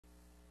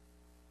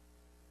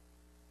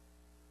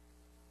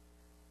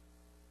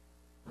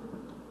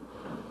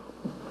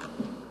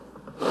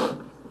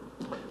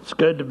It's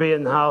good to be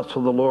in the house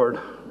of the Lord.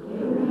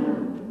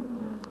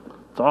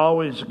 It's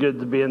always good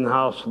to be in the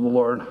house of the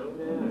Lord.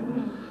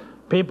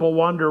 People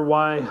wonder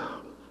why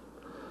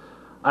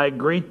I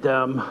greet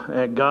them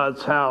at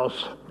God's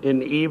house in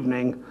the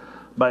evening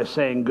by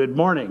saying good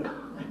morning.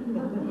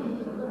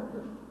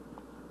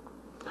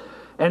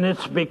 And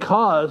it's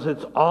because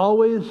it's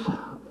always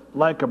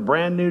like a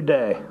brand new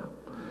day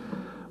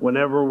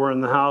whenever we're in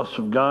the house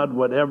of God,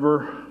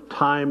 whatever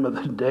time of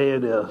the day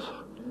it is.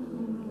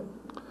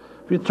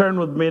 If you turn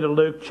with me to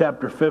Luke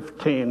chapter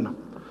 15,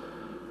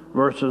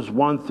 verses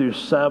 1 through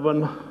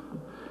 7,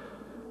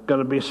 going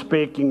to be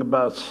speaking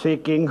about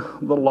seeking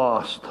the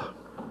lost.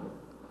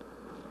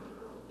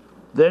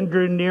 Then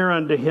drew near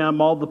unto him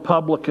all the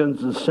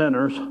publicans and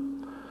sinners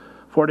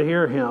for to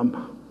hear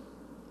him.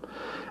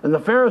 And the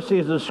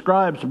Pharisees and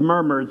scribes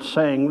murmured,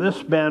 saying,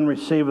 This man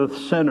receiveth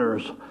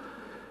sinners,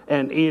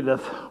 and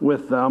eateth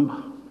with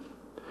them.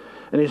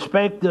 And he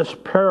spake this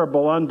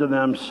parable unto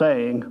them,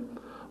 saying,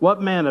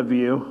 What man of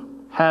you,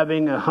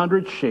 having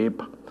 100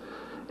 sheep,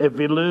 if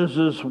he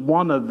loses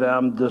one of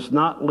them, does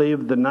not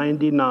leave the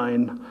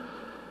 99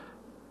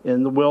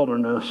 in the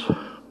wilderness,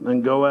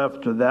 and go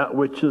after that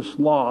which is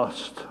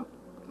lost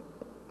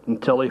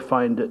until he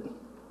find it?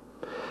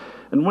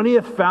 And when he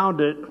hath found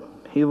it,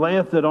 he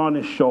layeth it on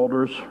his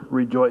shoulders,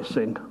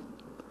 rejoicing.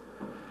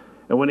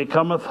 And when he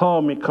cometh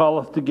home, he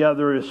calleth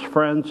together his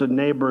friends and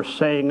neighbors,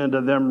 saying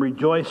unto them,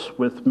 Rejoice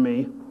with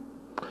me,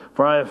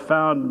 for I have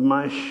found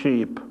my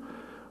sheep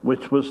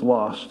which was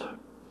lost.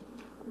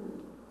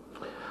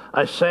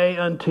 I say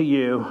unto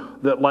you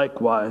that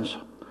likewise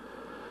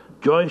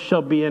joy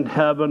shall be in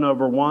heaven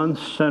over one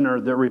sinner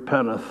that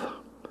repenteth,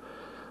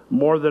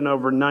 more than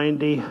over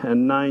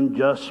 99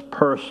 just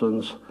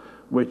persons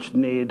which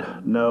need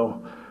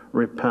no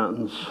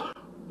repentance.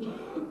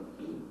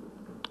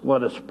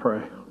 Let us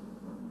pray.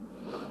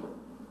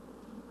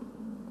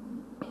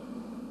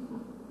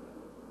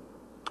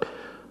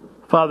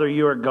 Father,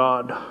 you are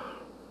God.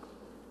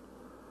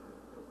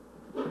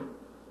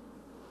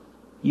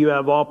 You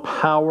have all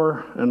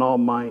power and all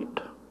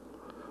might,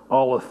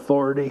 all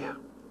authority.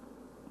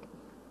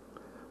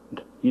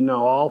 You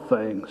know all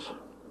things.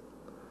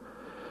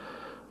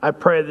 I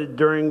pray that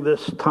during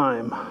this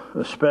time,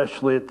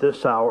 especially at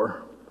this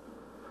hour,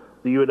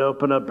 that you would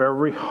open up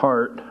every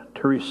heart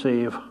to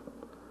receive,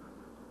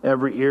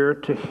 every ear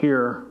to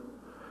hear,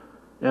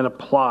 and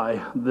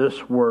apply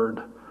this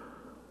word,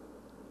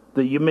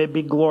 that you may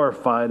be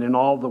glorified in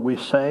all that we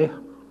say,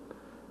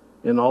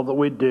 in all that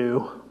we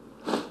do.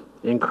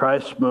 In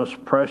Christ's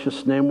most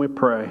precious name we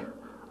pray.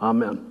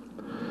 Amen.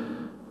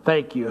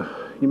 Thank you.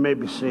 You may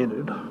be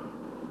seated.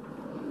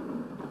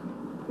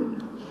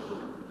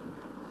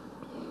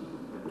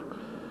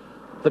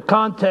 The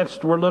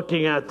context we're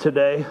looking at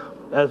today,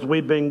 as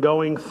we've been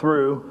going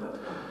through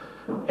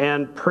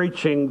and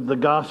preaching the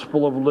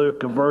Gospel of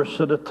Luke a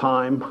verse at a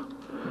time,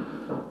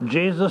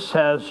 Jesus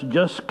has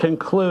just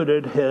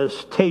concluded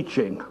his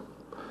teaching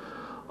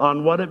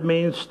on what it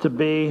means to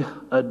be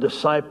a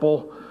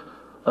disciple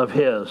of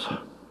his.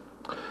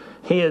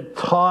 He had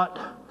taught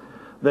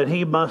that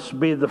he must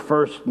be the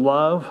first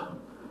love,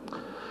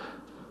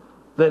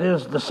 that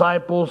his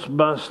disciples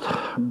must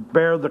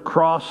bear the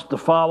cross to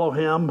follow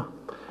him,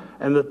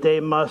 and that they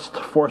must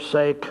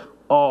forsake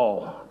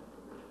all.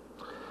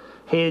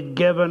 He had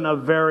given a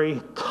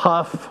very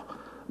tough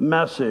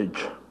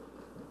message.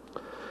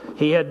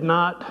 He had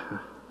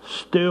not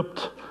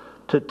stooped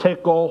to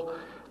tickle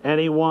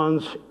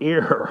anyone's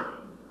ear.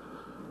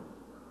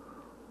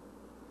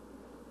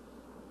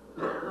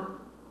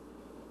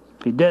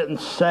 He didn't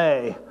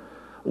say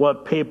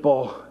what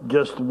people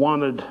just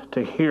wanted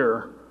to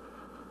hear.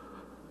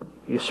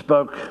 He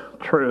spoke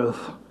truth,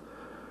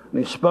 and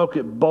he spoke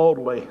it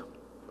boldly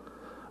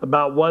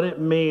about what it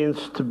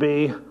means to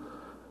be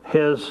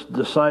his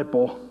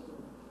disciple.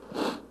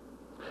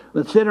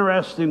 It's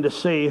interesting to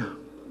see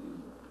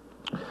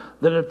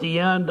that at the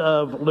end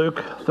of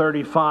Luke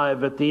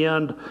 35, at the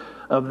end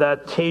of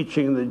that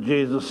teaching that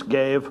Jesus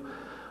gave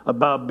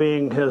about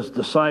being his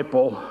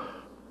disciple,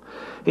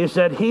 he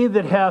said, He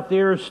that hath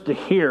ears to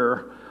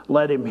hear,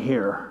 let him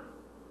hear.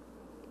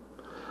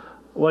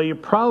 Well, you're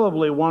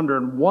probably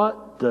wondering,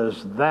 what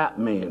does that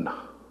mean?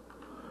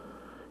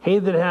 He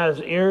that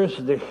has ears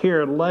to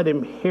hear, let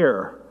him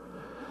hear.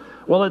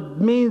 Well, it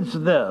means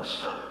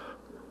this.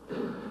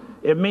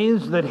 It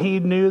means that he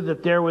knew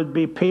that there would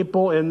be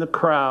people in the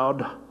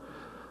crowd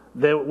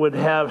that would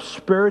have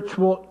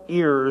spiritual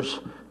ears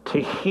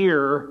to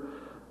hear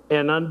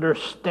and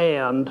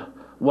understand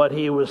what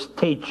he was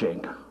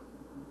teaching.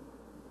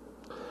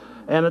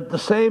 And at the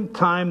same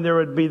time, there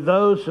would be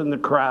those in the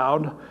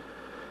crowd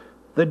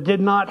that did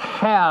not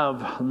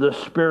have the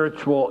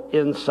spiritual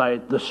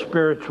insight, the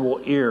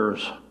spiritual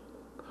ears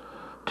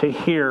to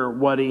hear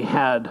what he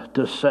had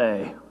to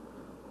say.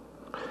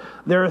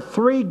 There are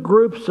three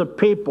groups of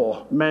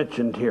people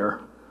mentioned here.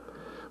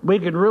 We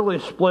could really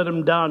split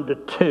them down to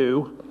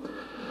two.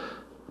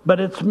 But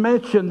it's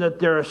mentioned that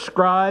there are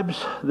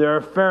scribes, there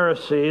are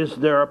Pharisees,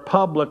 there are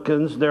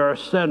publicans, there are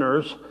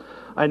sinners.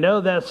 I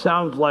know that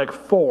sounds like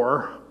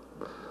four,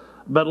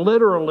 But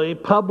literally,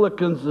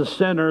 publicans and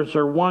sinners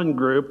are one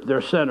group.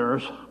 They're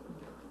sinners.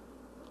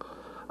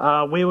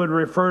 We would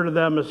refer to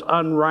them as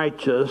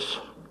unrighteous.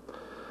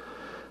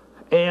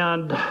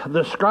 And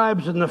the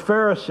scribes and the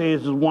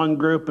Pharisees is one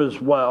group as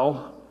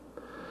well,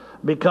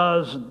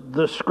 because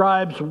the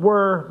scribes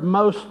were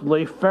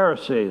mostly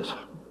Pharisees.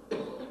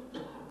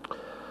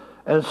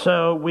 And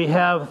so we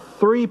have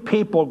three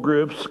people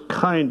groups,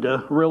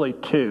 really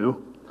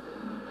two.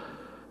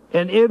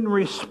 And in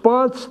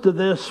response to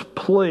this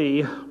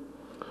plea,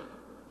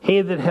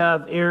 he that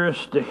hath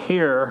ears to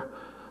hear,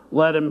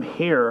 let him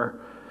hear,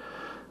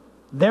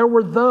 there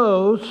were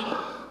those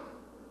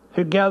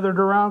who gathered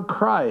around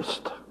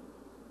Christ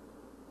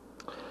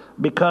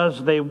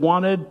because they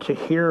wanted to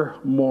hear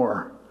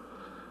more.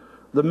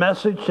 The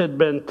message had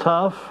been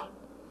tough.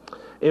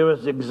 It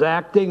was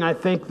exacting. I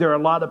think there are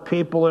a lot of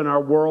people in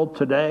our world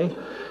today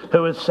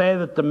who would say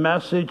that the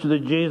message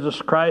that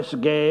Jesus Christ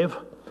gave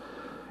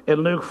in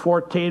Luke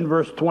 14,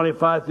 verse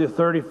 25 through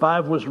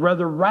 35 was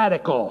rather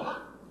radical.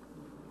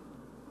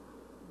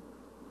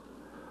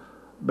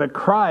 But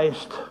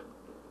Christ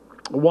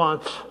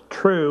wants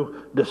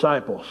true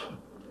disciples,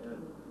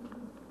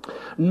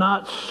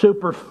 not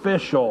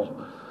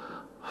superficial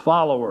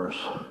followers.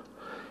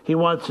 He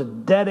wants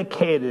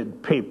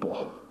dedicated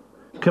people,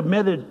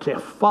 committed to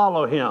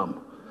follow him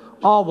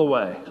all the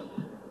way,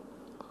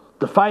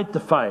 to fight the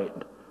fight,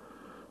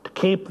 to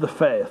keep the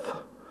faith,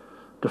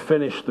 to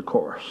finish the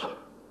course.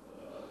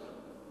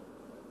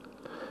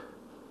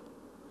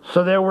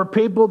 So there were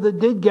people that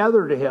did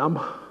gather to him.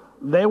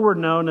 They were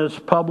known as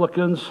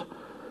publicans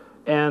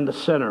and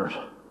sinners.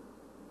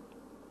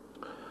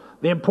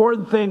 The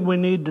important thing we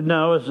need to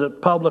know is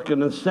that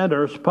publicans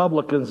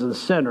and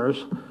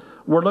sinners,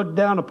 were looked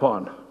down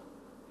upon.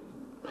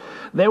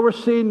 They were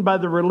seen by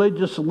the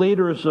religious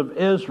leaders of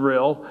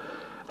Israel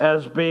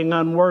as being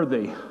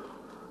unworthy,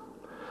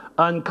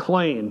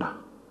 unclean.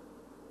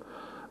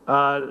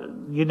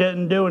 You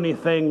didn't do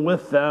anything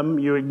with them.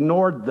 You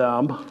ignored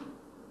them.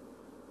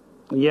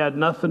 You had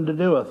nothing to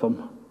do with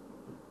them.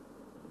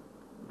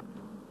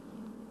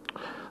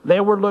 They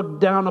were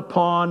looked down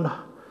upon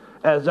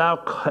as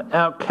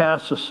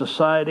outcasts of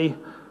society.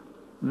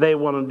 They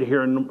wanted to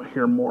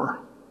hear more.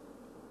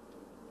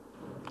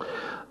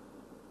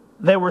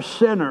 They were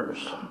sinners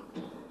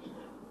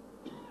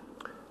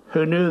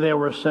who knew they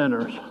were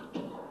sinners.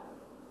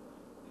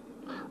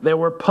 They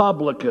were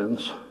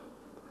publicans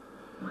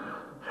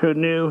who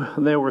knew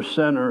they were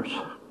sinners.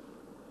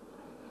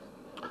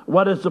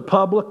 What is a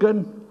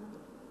publican?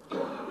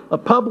 A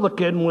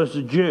publican was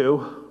a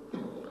Jew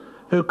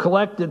who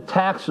collected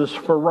taxes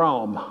for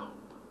Rome.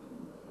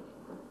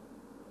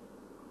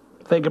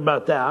 Think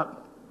about that.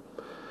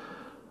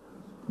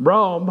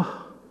 Rome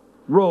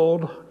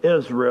ruled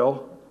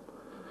Israel.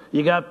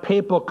 You got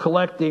people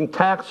collecting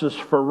taxes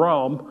for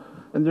Rome,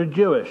 and they're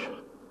Jewish.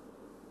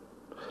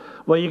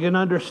 Well, you can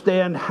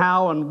understand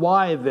how and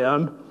why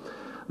then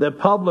the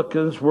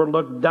publicans were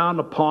looked down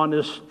upon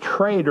as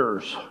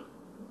traitors.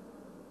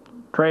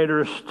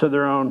 Traitors to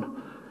their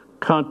own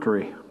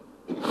country.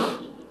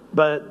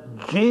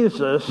 But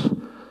Jesus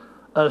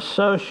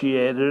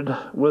associated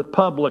with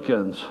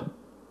publicans.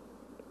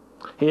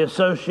 He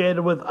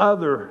associated with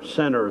other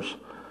sinners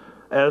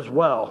as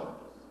well.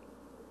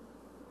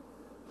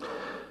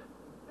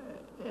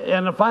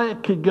 And if I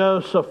could go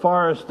so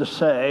far as to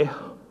say,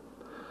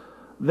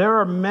 there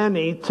are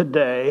many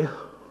today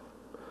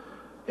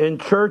in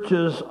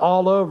churches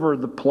all over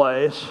the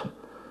place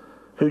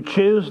who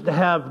choose to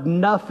have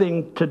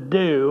nothing to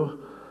do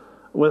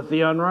with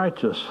the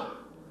unrighteous.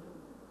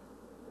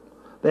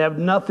 They have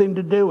nothing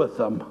to do with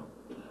them.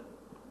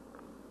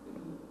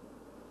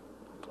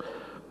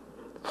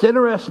 It's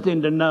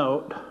interesting to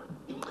note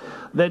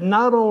that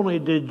not only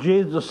did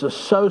Jesus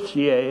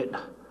associate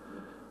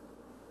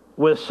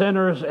with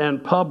sinners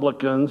and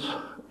publicans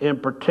in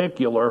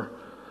particular,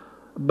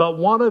 but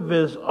one of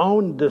his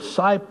own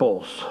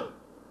disciples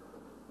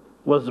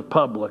was a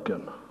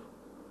publican.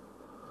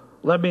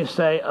 Let me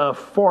say a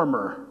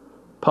former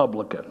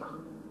publican.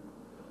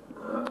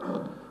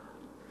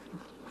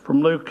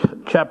 From Luke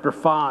chapter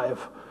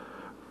 5,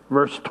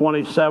 verse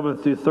 27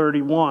 through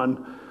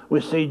 31,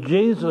 we see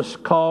Jesus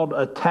called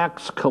a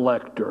tax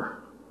collector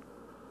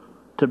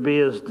to be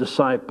his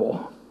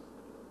disciple.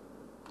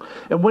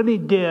 And when he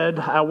did,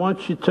 I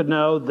want you to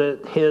know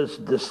that his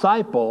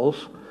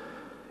disciples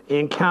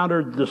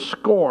encountered the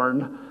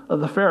scorn of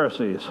the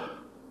Pharisees,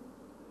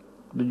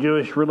 the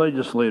Jewish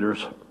religious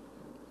leaders.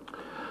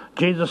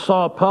 Jesus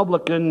saw a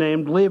publican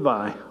named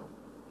Levi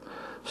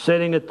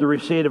sitting at the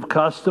receipt of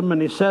custom,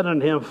 and he said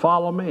unto him,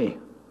 "Follow me."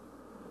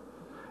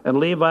 And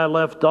Levi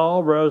left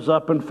all, rose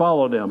up, and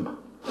followed him.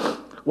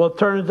 Well, it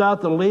turns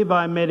out that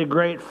Levi made a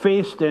great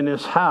feast in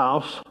his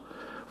house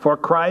for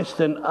Christ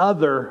and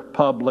other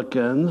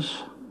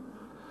publicans,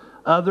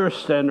 other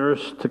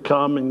sinners to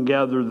come and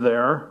gather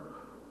there.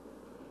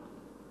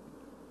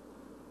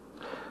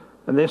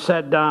 And they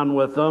sat down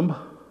with them.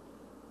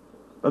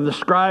 And the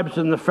scribes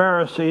and the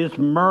Pharisees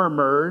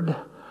murmured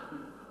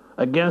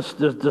against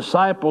his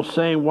disciples,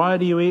 saying, "Why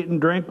do you eat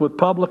and drink with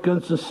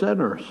publicans and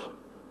sinners?"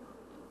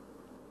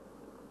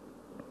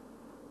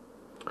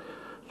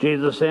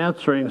 Jesus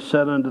answering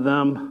said unto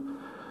them,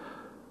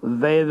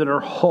 They that are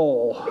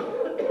whole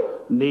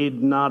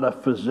need not a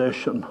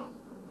physician,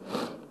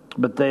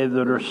 but they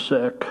that are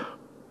sick.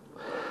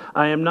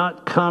 I am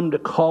not come to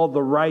call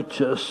the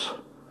righteous,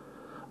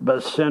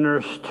 but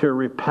sinners to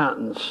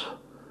repentance.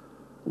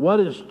 What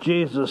is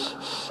Jesus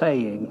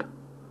saying?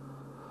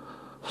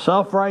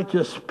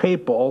 Self-righteous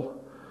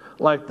people,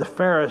 like the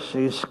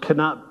Pharisees,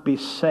 cannot be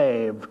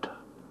saved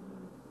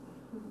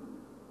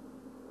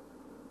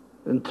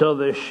until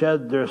they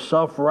shed their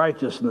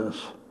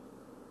self-righteousness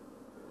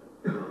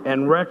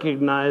and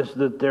recognize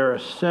that they're a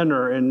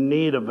sinner in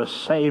need of a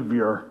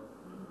Savior,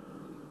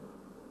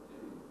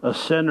 a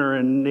sinner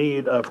in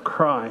need of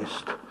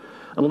Christ.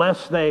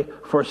 Unless they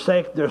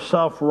forsake their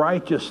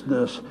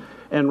self-righteousness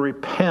and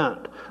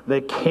repent,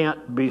 they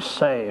can't be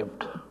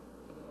saved.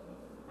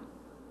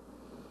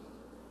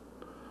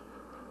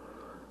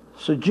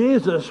 So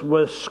Jesus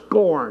was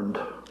scorned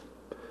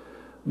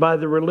by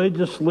the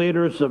religious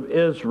leaders of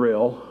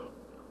Israel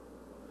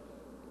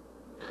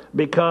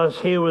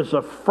because he was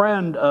a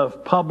friend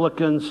of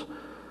publicans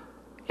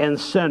and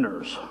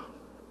sinners.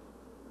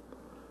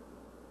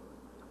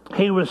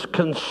 He was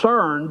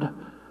concerned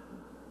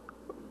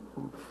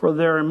for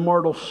their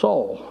immortal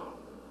soul.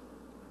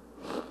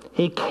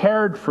 He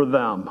cared for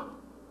them.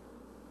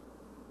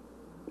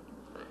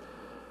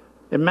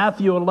 In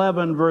Matthew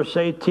 11, verse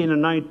 18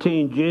 and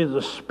 19,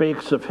 Jesus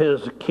speaks of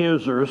his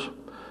accusers.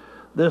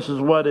 This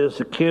is what his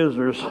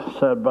accusers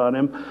said about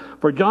him.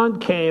 For John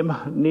came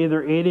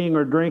neither eating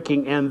or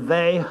drinking, and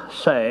they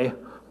say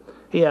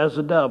he has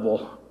a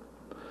devil.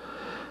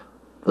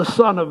 The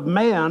Son of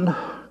Man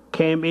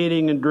came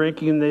eating and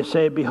drinking, and they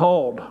say,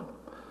 Behold,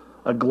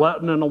 a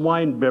glutton and a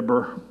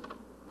winebibber,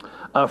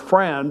 a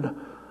friend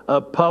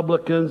of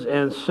publicans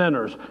and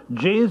sinners.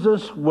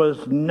 Jesus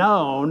was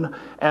known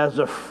as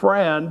a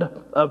friend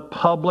of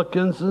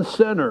publicans and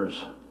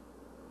sinners.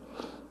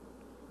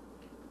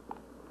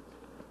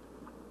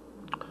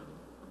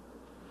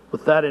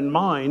 With that in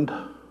mind,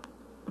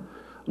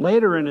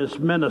 later in his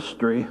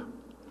ministry,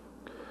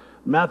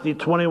 Matthew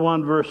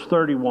 21, verse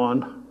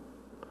 31,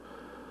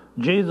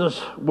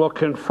 Jesus will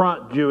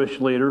confront Jewish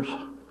leaders.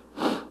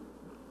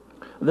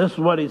 This is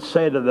what he'd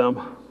say to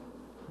them.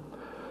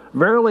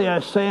 Verily I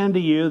say unto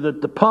you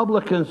that the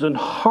publicans and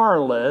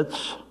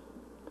harlots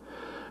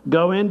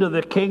go into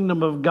the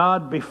kingdom of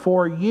God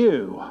before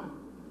you.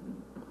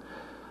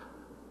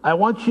 I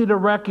want you to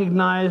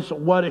recognize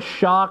what a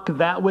shock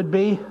that would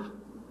be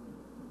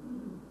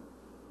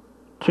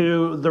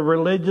to the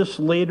religious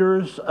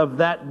leaders of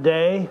that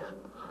day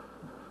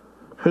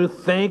who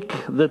think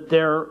that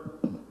they're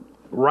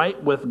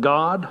right with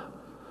God.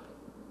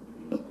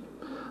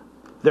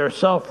 They're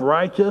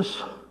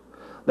self-righteous.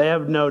 They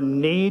have no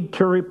need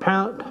to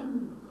repent.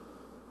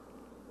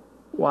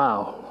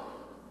 Wow.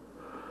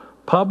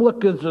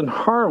 Publicans and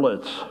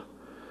harlots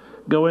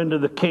go into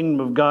the kingdom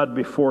of God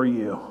before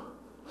you.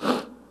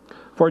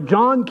 For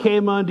John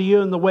came unto you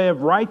in the way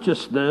of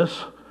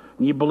righteousness,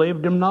 and ye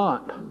believed him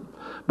not.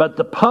 But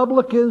the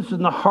publicans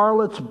and the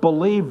harlots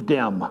believed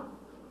him.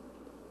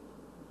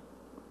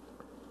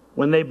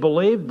 When they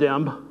believed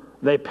him,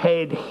 they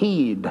paid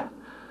heed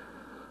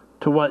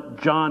to what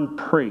John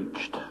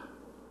preached.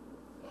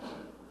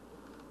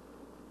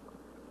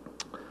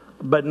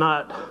 But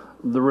not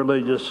the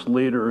religious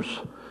leaders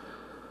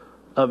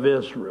of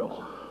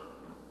Israel.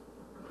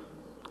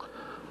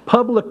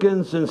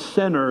 Publicans and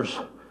sinners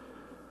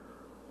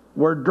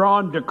were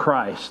drawn to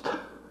Christ.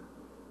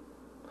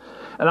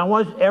 And I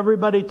want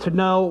everybody to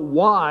know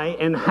why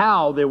and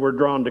how they were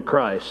drawn to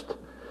Christ.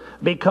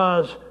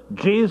 Because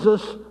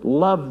Jesus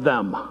loved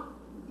them.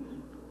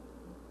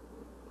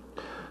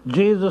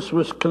 Jesus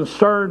was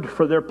concerned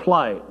for their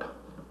plight.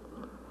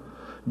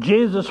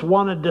 Jesus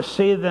wanted to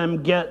see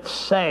them get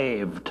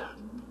saved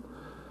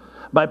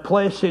by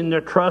placing their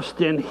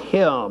trust in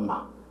him.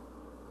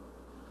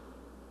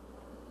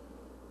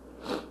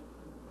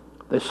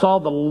 They saw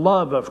the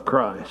love of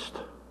Christ.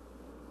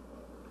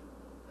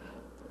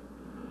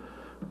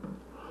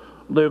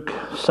 Luke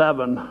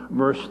 7,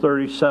 verse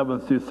 37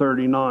 through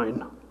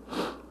 39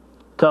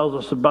 tells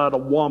us about a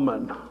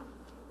woman,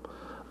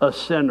 a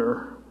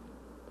sinner,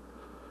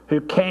 who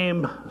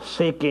came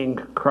seeking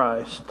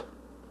Christ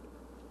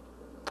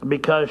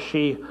because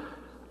she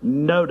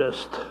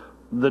noticed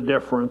the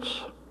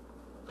difference.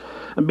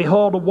 And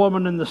behold, a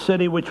woman in the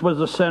city which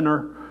was a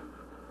sinner,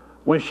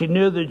 when she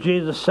knew that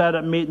Jesus sat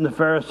at meat in the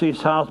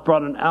Pharisee's house,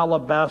 brought an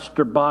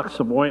alabaster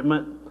box of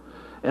ointment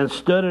and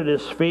stood at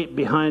his feet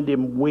behind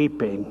him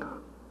weeping.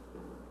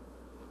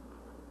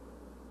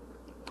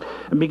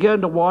 And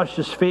began to wash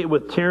his feet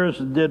with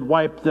tears, and did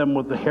wipe them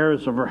with the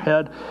hairs of her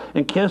head,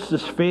 and kissed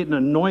his feet and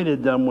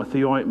anointed them with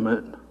the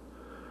ointment.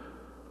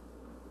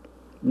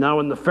 Now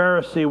when the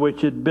Pharisee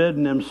which had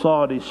bidden him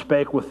saw it, he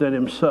spake within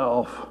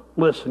himself.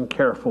 Listen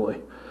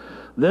carefully.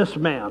 This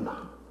man,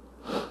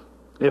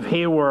 if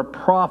he were a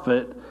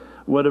prophet,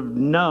 would have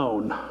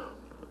known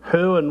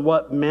who and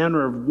what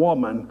manner of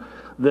woman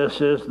this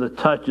is that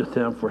toucheth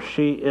him, for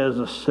she is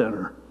a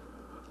sinner.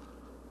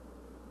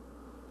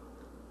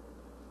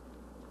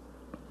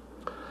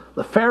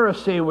 The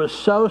Pharisee was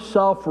so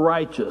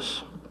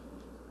self-righteous,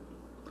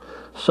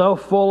 so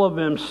full of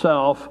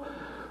himself,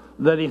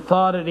 that he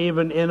thought it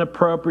even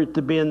inappropriate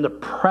to be in the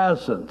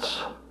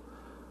presence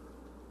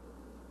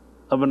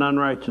of an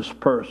unrighteous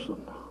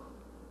person.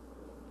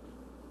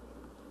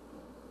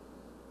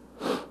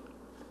 The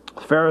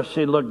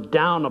Pharisee looked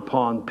down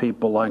upon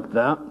people like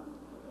that.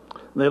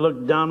 They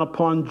looked down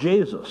upon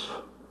Jesus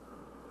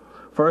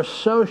for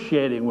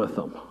associating with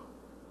them.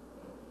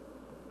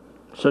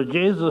 So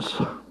Jesus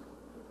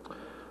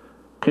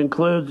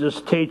concludes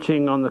his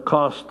teaching on the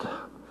cost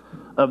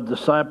of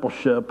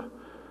discipleship.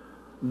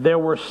 There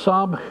were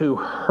some who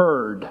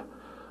heard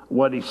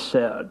what he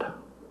said.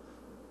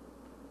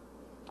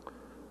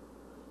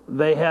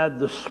 They had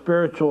the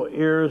spiritual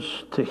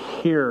ears to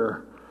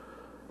hear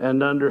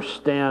and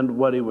understand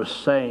what he was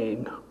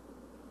saying.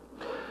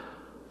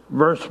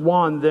 Verse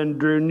 1, then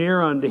drew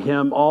near unto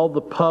him all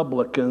the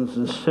publicans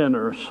and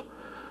sinners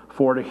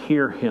for to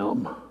hear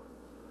him.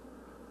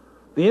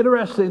 The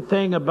interesting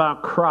thing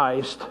about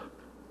Christ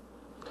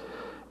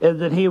is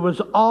that he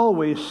was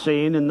always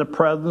seen in the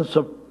presence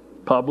of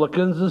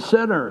publicans and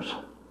sinners.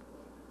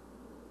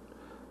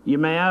 You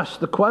may ask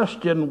the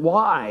question,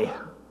 why?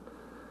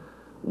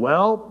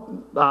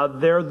 Well,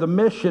 they're the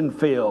mission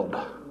field.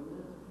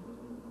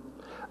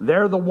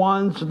 They're the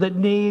ones that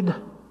need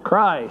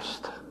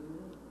Christ.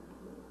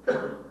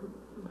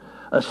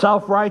 A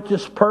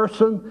self-righteous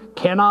person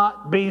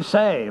cannot be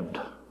saved.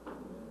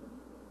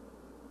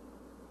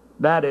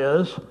 That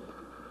is,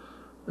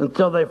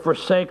 until they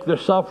forsake their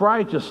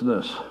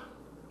self-righteousness.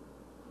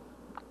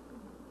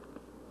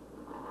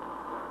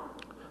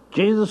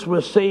 Jesus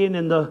was seen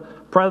in the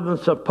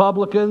presence of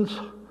publicans.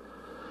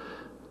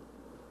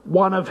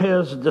 One of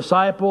his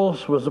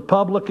disciples was a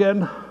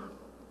publican.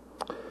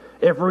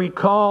 If we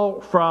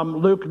recall from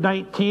Luke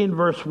 19,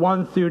 verse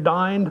 1 through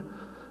 9,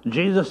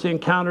 Jesus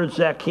encountered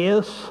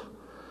Zacchaeus.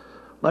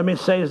 Let me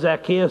say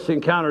Zacchaeus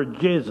encountered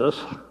Jesus.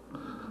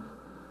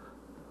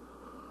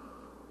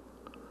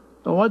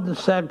 And what did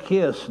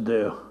Zacchaeus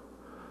do?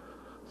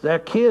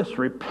 Zacchaeus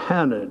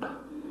repented.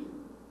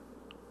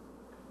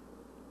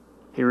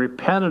 He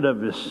repented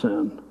of his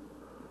sin.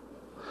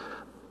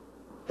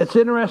 It's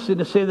interesting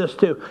to see this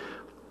too.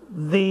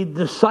 The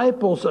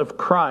disciples of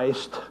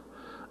Christ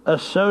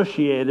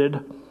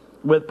associated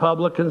with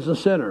publicans and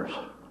sinners.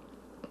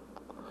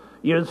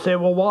 You'd say,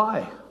 well,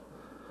 why?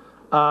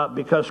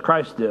 Because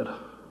Christ did.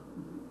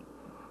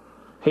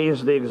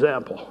 He's the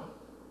example.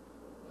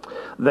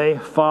 They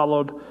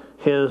followed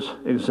his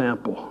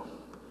example.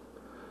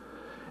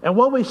 And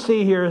what we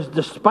see here is,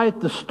 despite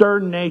the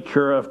stern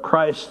nature of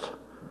Christ's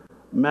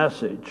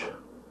message,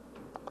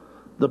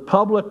 the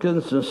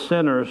publicans and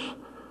sinners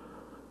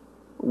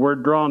were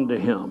drawn to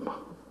him.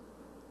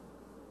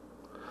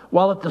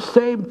 While at the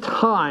same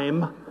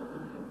time,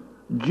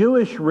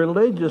 Jewish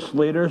religious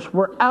leaders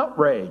were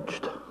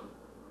outraged.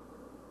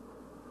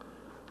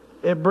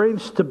 It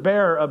brings to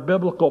bear a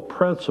biblical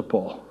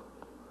principle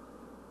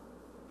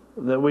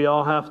that we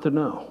all have to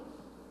know.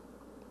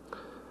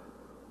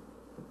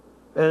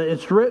 And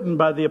it's written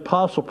by the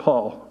Apostle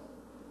Paul.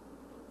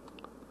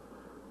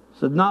 It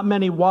said, not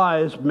many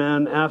wise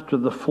men after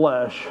the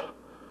flesh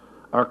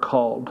are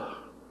called.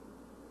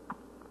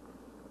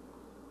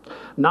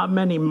 Not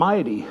many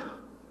mighty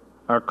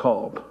are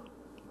called.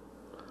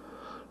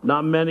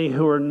 Not many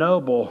who are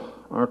noble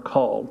are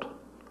called.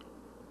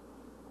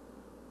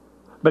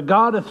 But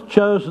God hath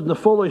chosen the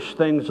foolish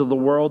things of the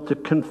world to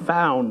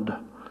confound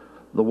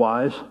the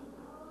wise.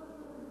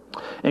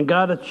 And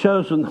God hath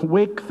chosen the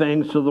weak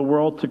things of the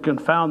world to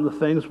confound the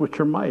things which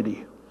are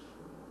mighty.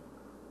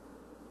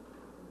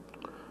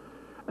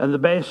 And the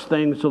base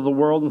things of the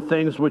world and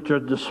things which are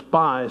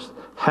despised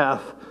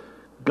hath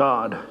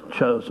God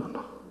chosen.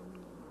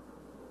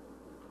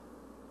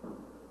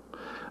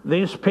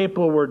 These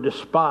people were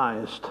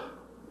despised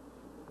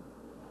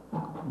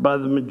by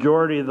the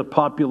majority of the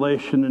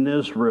population in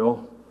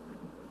Israel.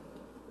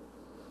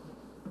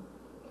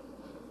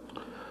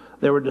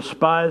 They were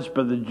despised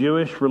by the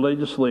Jewish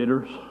religious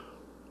leaders.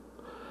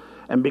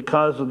 And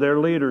because of their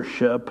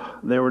leadership,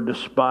 they were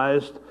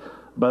despised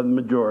by the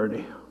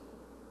majority.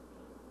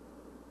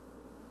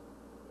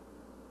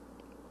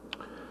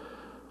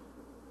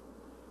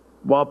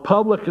 While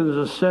publicans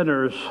and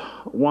sinners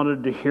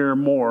wanted to hear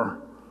more,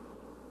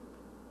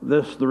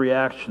 this is the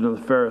reaction of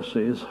the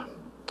Pharisees.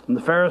 And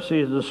the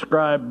Pharisees, the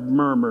scribe,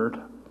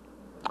 murmured,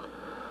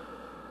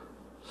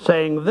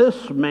 saying,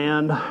 this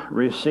man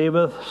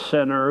receiveth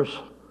sinners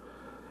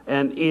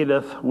and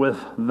eateth with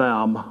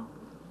them.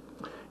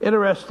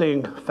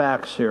 Interesting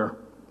facts here.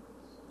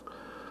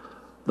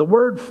 The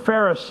word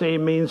Pharisee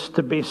means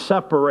to be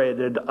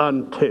separated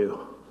unto.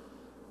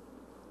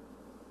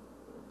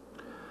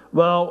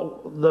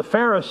 Well, the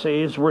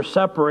Pharisees were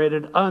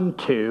separated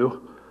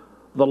unto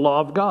the law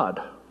of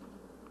God.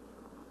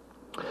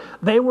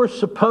 They were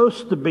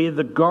supposed to be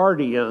the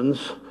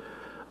guardians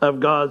of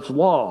God's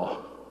law.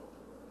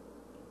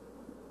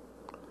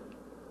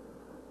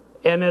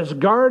 And as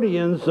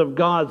guardians of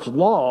God's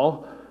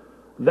law,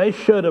 they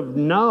should have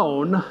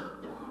known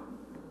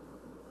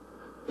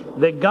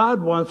that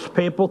God wants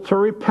people to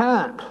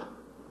repent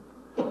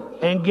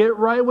and get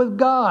right with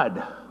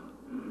God.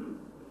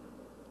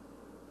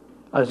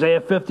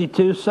 Isaiah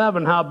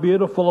 52:7, how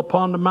beautiful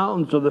upon the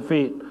mountains are the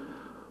feet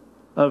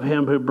of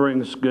him who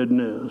brings good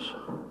news.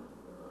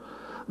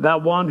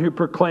 That one who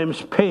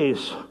proclaims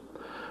peace,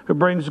 who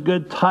brings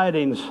good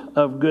tidings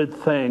of good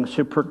things,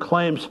 who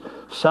proclaims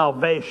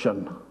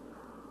salvation.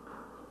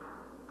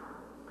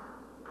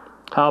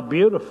 How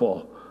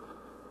beautiful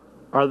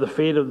are the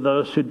feet of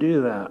those who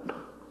do that.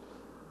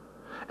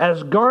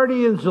 As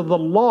guardians of the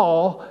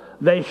law,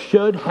 they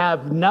should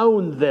have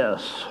known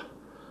this,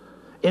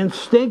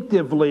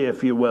 instinctively,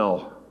 if you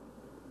will.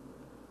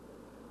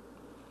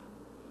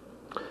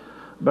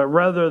 But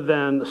rather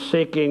than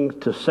seeking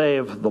to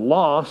save the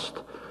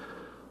lost,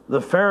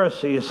 the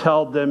Pharisees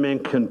held them in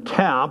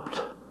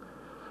contempt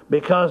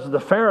because the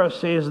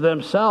Pharisees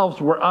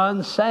themselves were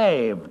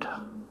unsaved.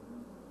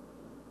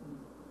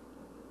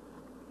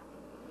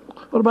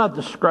 What about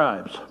the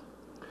scribes?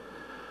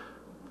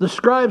 The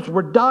scribes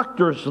were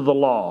doctors of the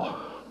law.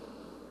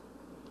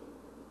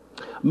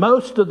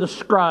 Most of the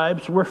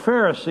scribes were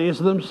Pharisees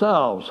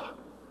themselves.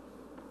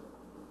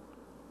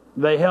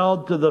 They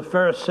held to the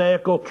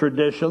Pharisaical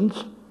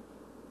traditions.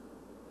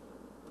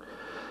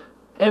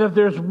 And if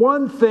there's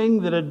one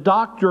thing that a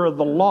doctor of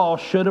the law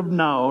should have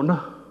known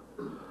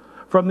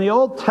from the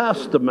Old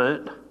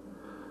Testament,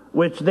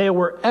 which they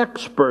were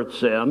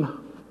experts in,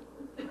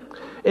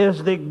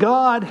 is that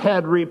God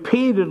had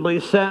repeatedly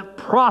sent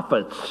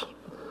prophets.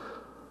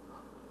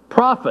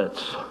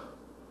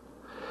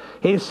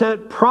 He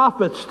sent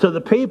prophets to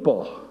the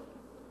people.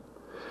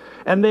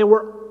 And they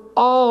were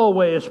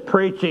always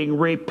preaching,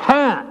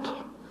 repent,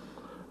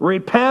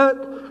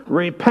 repent,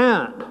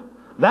 repent.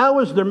 That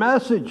was their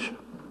message.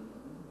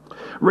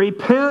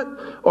 Repent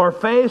or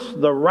face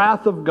the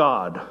wrath of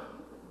God.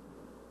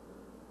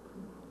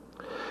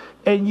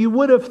 And you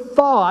would have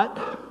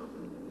thought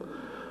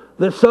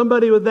that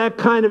somebody with that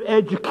kind of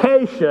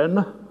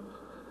education,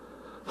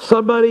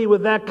 somebody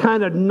with that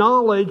kind of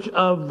knowledge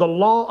of the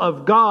law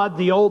of God,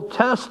 the Old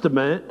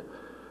Testament,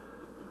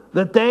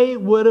 that they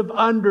would have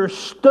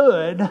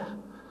understood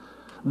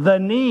the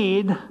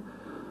need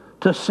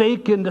to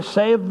seek and to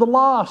save the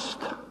lost.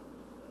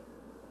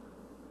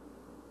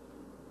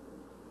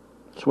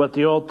 It's what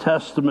the Old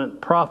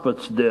Testament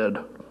prophets did.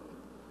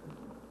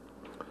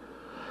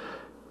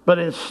 But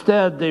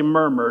instead they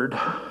murmured.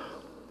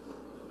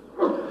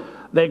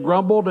 They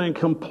grumbled and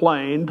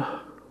complained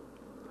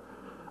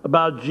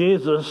about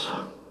Jesus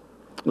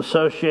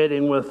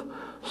associating with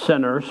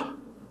sinners.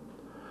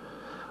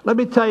 Let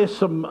me tell you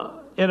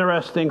some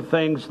interesting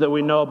things that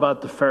we know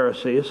about the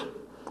Pharisees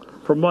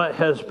from what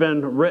has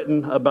been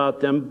written about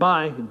them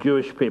by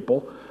Jewish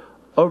people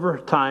over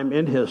time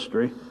in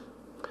history.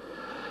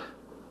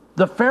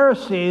 The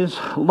Pharisees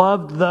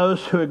loved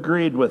those who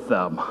agreed with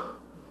them.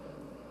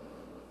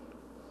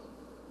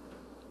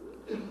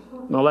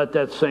 Now let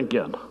that sink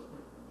in.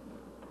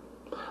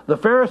 The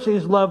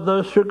Pharisees loved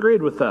those who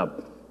agreed with them.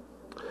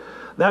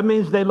 That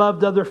means they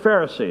loved other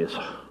Pharisees.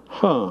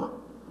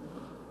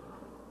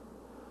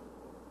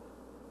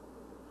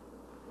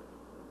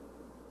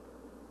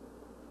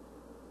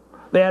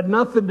 They had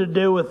nothing to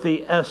do with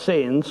the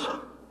Essenes,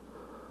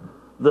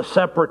 the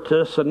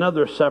separatists,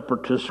 another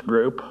separatist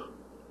group.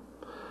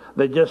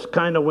 They just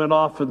kind of went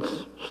off and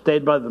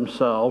stayed by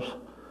themselves.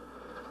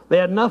 They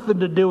had nothing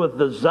to do with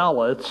the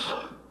Zealots,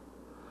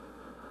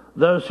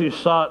 those who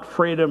sought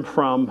freedom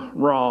from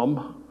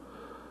Rome.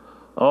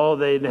 Oh,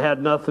 they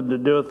had nothing to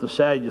do with the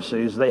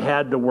Sadducees. They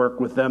had to work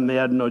with them. They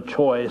had no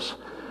choice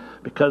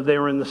because they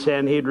were in the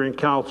Sanhedrin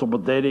Council,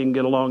 but they didn't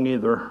get along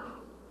either.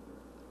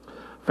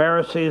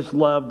 Pharisees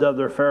loved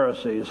other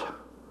Pharisees.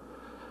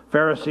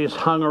 Pharisees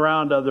hung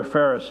around other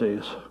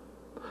Pharisees.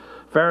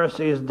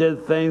 Pharisees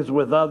did things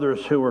with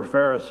others who were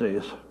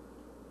Pharisees.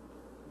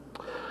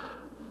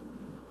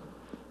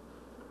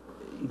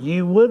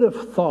 You would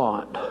have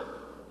thought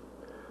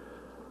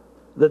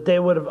that they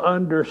would have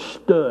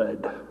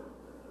understood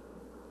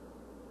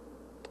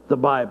the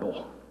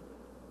Bible,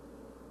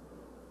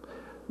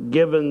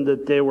 given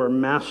that they were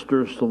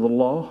masters of the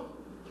law.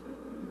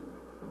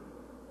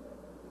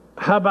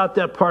 How about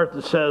that part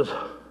that says,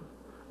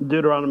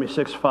 Deuteronomy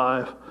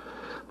 6:5,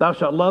 thou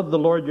shalt love the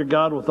Lord your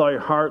God with all your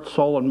heart,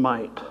 soul, and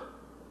might.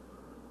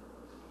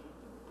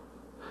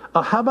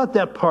 How about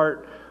that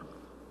part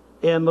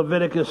in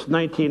Leviticus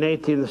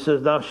 19:18 that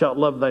says, thou shalt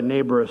love thy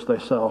neighbor as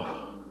thyself?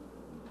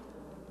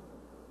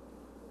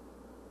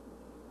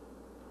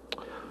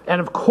 And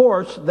of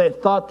course, they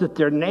thought that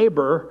their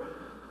neighbor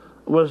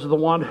was the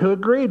one who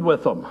agreed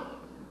with them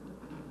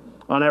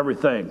on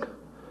everything.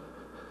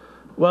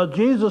 Well,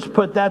 Jesus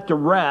put that to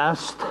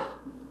rest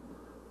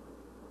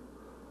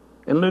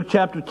in Luke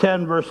chapter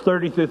 10, verse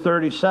 30 through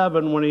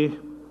 37, when he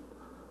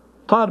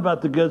taught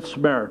about the Good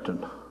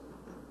Samaritan.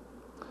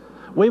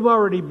 We've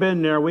already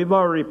been there. We've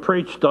already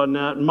preached on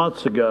that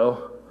months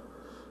ago.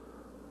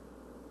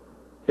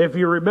 If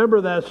you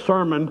remember that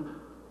sermon,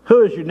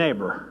 who is your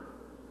neighbor?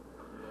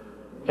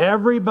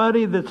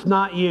 Everybody that's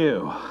not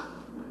you.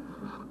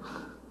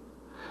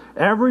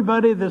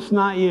 Everybody that's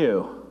not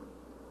you,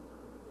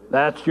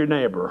 that's your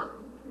neighbor.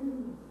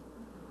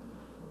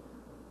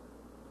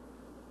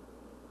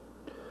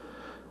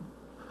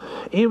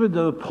 Even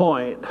to the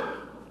point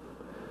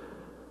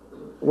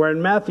where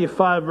in Matthew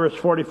 5, verse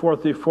 44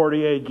 through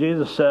 48,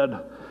 Jesus said,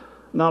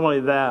 not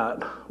only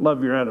that,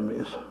 love your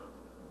enemies.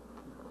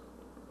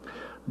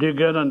 Do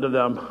good unto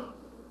them.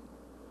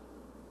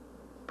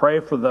 Pray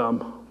for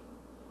them.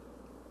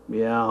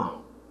 Yeah.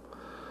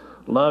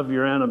 Love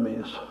your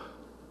enemies.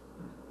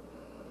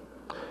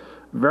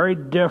 Very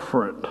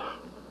different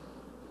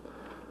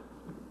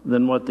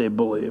than what they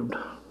believed.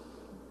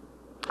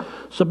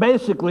 So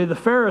basically, the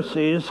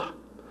Pharisees,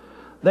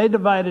 they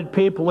divided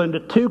people into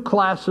two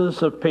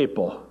classes of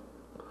people.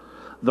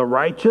 The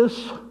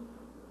righteous,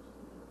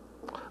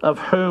 of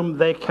whom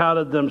they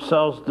counted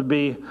themselves to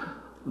be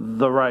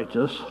the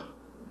righteous,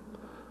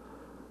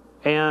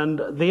 and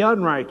the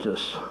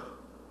unrighteous,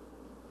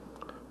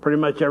 pretty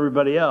much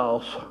everybody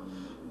else.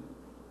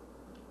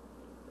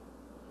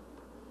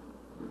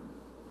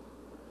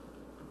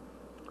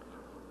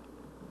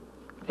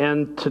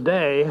 And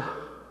today,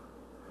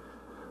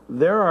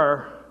 there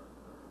are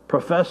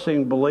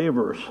professing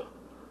believers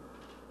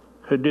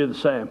who do the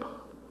same.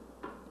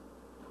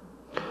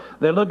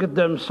 They look at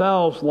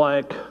themselves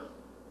like,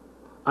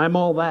 I'm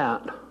all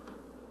that.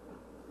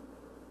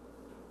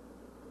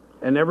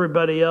 And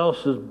everybody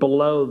else is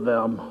below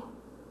them,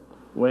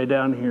 way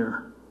down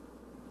here.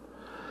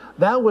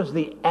 That was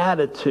the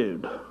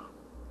attitude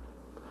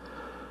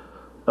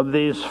of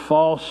these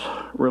false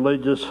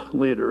religious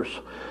leaders.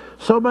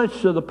 So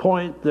much to the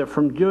point that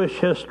from Jewish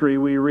history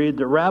we read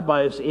that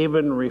rabbis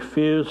even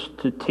refused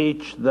to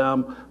teach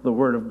them the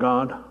Word of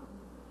God.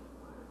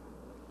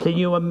 Can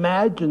you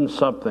imagine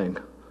something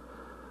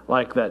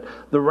like that?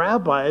 The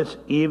rabbis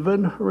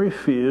even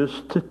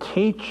refused to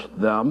teach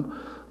them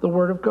the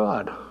Word of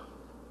God.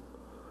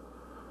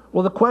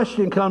 Well, the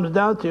question comes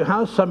down to,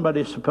 how is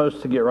somebody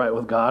supposed to get right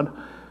with God?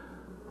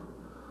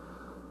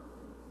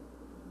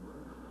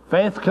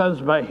 Faith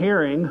comes by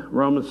hearing,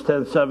 Romans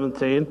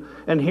 10:17,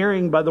 and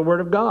hearing by the Word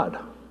of God.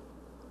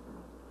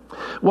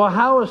 Well,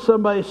 how is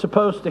somebody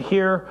supposed to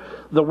hear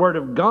the Word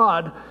of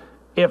God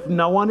if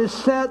no one is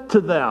sent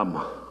to them?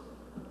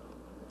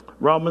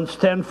 Romans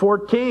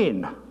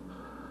 10:14.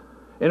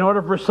 In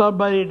order for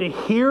somebody to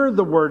hear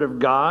the Word of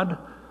God,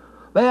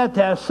 they have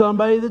to have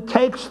somebody that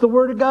takes the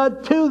Word of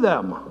God to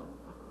them.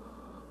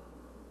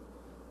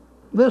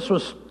 This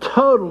was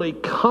totally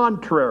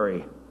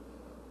contrary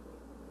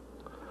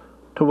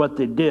to what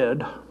they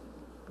did.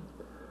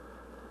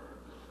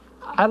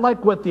 I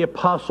like what the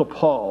Apostle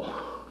Paul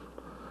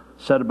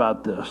said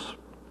about this.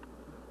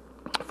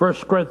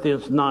 1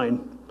 Corinthians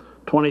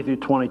 9:20 through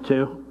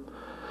 22.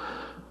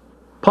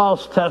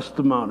 Paul's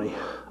testimony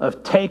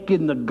of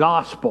taking the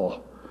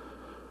gospel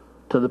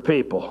to the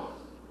people.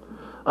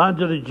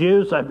 Unto the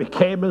Jews I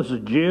became as a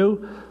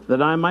Jew,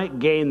 that I might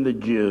gain the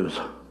Jews.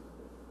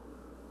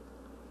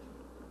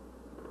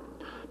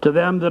 To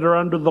them that are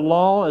under the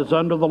law, as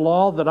under the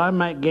law, that I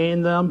might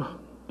gain them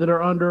that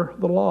are under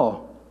the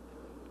law.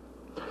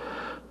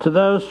 To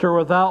those who are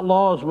without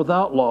law, as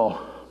without law,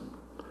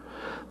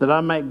 that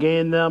I might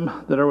gain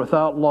them that are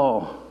without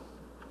law.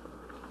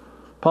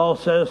 Paul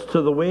says,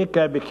 to the weak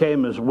I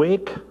became as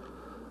weak,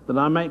 that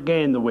I might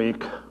gain the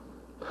weak.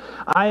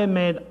 I have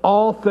made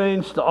all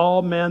things to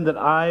all men, that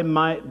I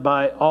might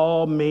by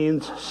all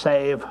means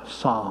save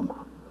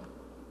some.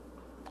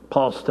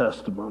 Paul's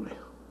testimony.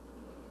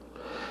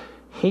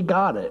 He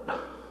got it.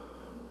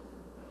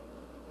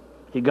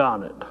 He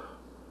got it.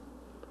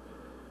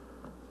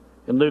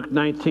 In Luke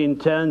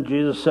 19:10,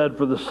 Jesus said,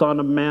 for the Son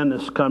of Man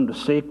is come to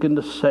seek and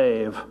to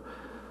save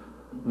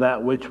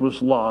that which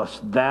was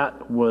lost.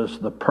 That was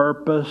the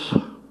purpose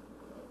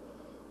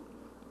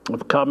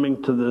of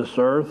coming to this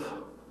earth,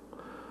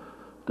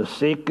 to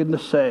seek and to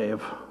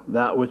save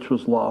that which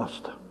was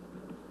lost.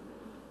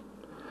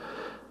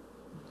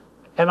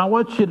 And I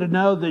want you to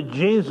know that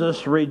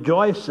Jesus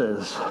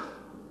rejoices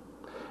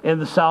in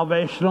the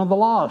salvation of the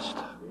lost.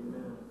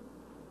 Amen.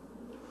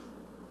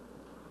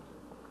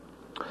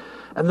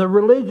 And the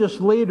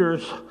religious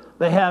leaders,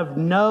 they have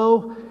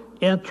no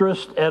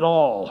interest at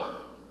all.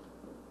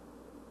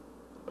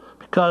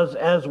 Because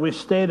as we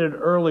stated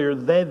earlier,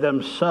 they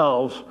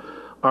themselves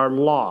are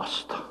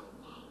lost.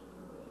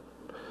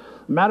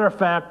 Matter of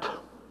fact,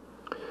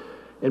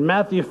 in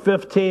Matthew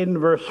 15,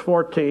 verse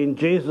 14,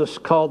 Jesus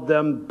called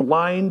them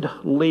blind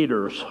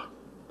leaders,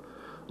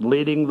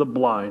 leading the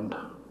blind.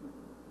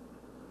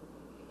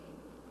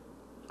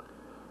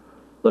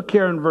 Look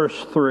here in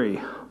verse 3.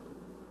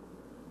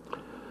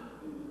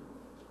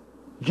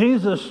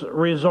 Jesus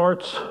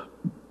resorts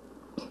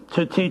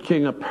to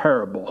teaching a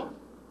parable.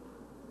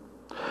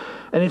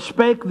 And he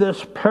spake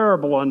this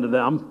parable unto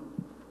them,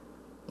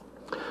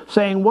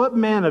 saying, what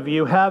man of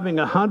you, having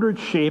 100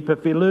 sheep,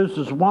 if he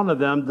loses one of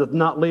them, doth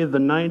not leave the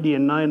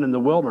 99 in the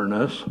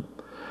wilderness,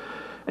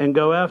 and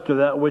go after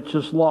that which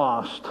is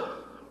lost,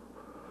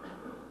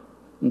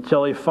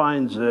 until he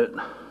finds it?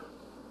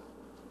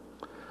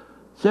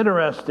 It's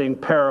interesting,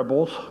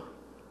 parables.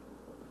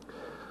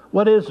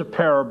 What is a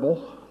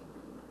parable?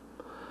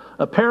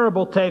 A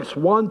parable takes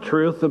one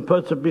truth and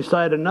puts it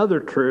beside another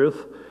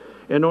truth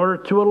in order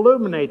to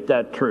illuminate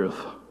that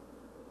truth.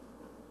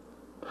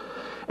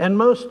 And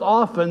most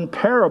often,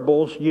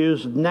 parables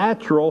use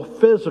natural,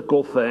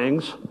 physical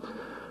things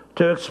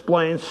to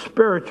explain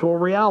spiritual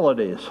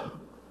realities.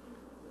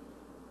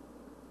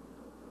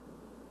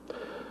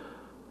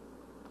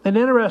 An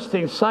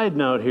interesting side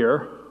note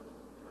here,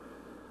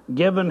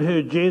 given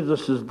who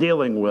Jesus is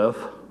dealing with,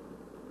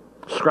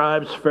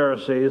 scribes,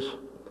 Pharisees,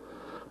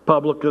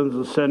 publicans,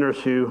 and sinners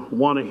who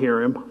want to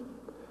hear him,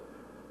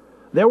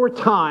 there were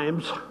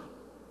times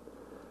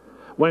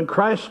when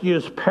Christ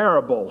used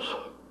parables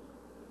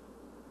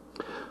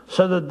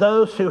so that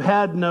those who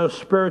had no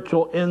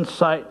spiritual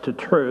insight to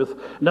truth,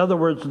 in other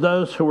words,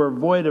 those who were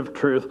void of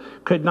truth,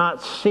 could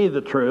not see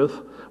the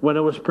truth when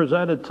it was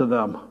presented to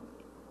them.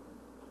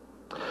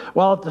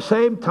 While at the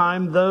same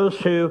time, those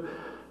who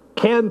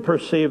can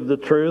perceive the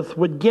truth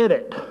would get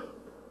it.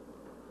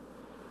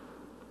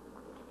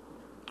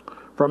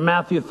 From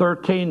Matthew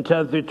 13,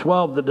 10 through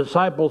 12, the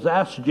disciples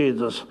asked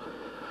Jesus,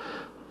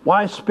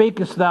 "Why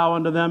speakest thou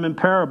unto them in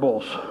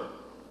parables?"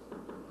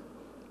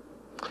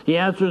 He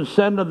answered and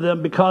said unto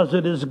them, "Because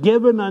it is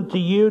given unto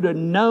you to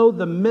know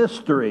the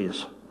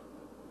mysteries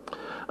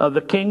of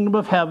the kingdom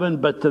of heaven,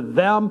 but to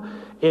them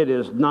it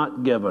is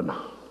not given.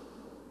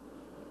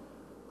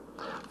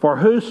 For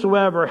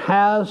whosoever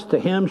has, to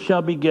him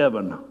shall be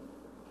given,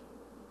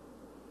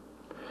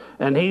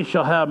 and he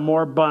shall have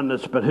more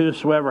abundance. But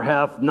whosoever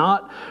hath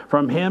not,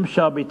 from him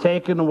shall be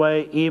taken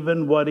away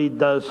even what he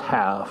does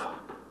have.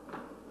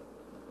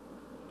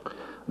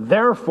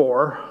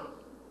 Therefore,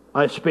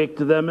 I speak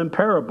to them in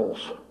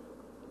parables,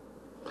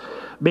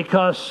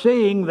 because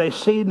seeing they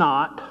see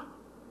not,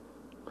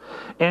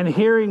 and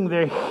hearing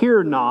they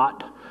hear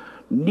not,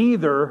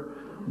 neither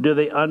do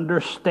they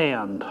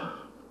understand."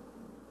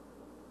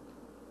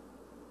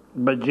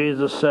 But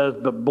Jesus says,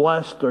 "But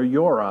blessed are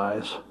your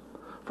eyes,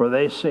 for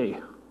they see,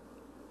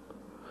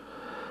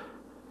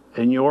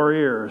 and your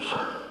ears,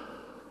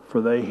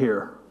 for they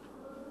hear."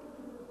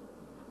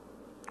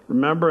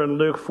 Remember in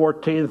Luke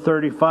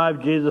 14:35,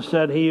 Jesus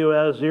said, "He who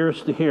has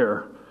ears to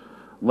hear,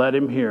 let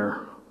him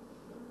hear."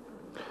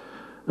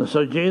 And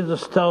so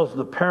Jesus tells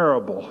the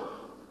parable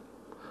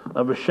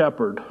of a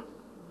shepherd.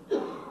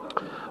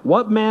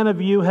 "What man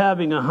of you,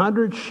 having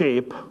 100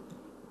 sheep,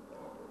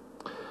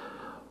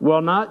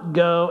 will not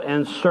go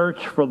and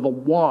search for the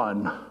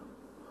one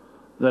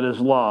that is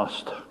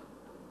lost?"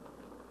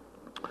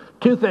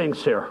 Two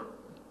things here.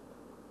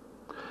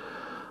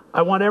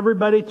 I want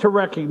everybody to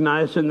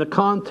recognize, in the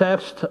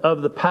context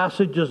of the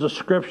passages of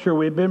Scripture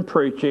we've been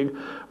preaching,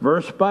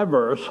 verse by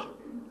verse,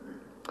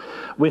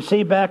 we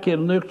see back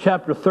in Luke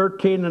chapter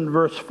 13 and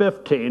verse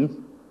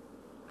 15,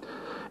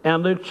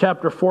 and Luke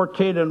chapter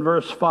 14 and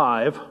verse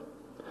 5,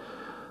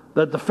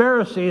 that the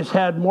Pharisees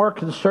had more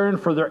concern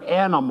for their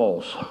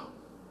animals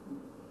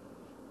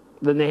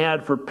than they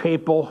had for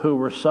people who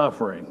were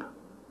suffering.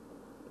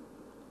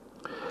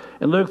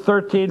 In Luke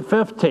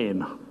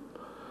 13:15,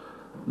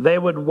 they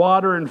would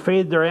water and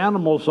feed their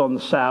animals on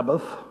the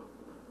Sabbath,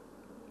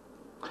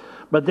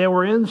 but they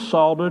were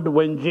insulted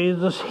when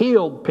Jesus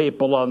healed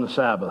people on the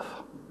Sabbath.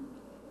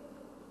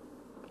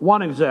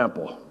 One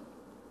example.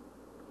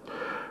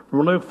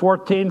 From Luke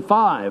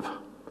 14:5,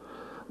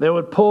 they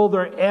would pull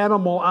their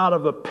animal out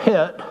of a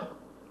pit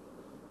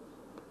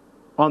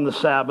on the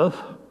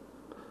Sabbath,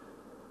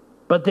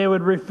 but they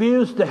would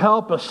refuse to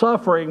help a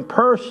suffering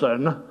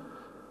person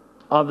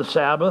on the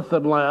Sabbath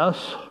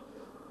unless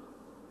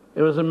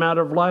it was a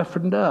matter of life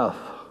and death.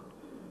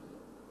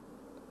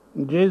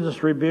 And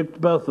Jesus rebuked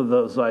both of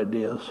those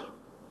ideas.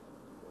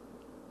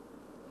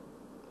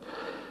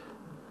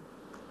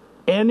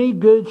 Any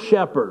good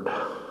shepherd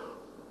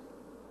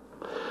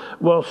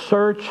will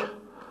search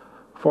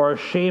for a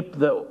sheep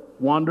that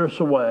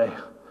wanders away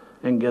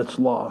and gets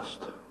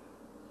lost.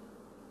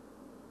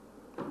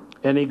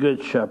 Any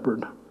good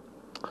shepherd.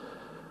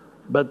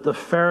 But the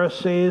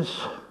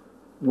Pharisees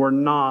were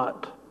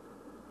not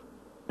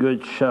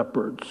good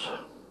shepherds.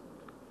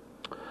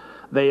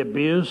 They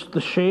abused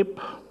the sheep,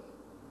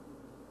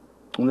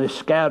 and they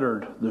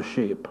scattered the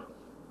sheep.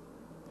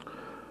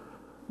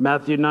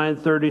 Matthew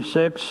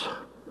 9:36,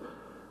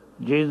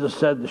 Jesus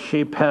said the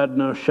sheep had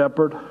no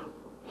shepherd.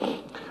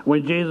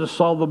 When Jesus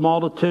saw the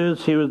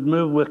multitudes, he was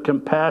moved with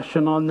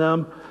compassion on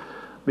them,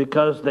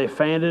 because they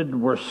fainted,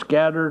 were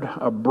scattered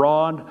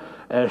abroad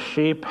as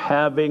sheep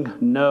having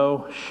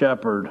no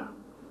shepherd.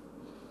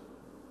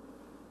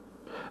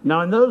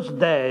 Now in those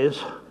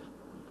days,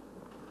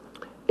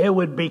 it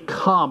would be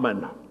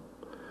common,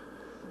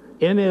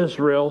 in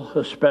Israel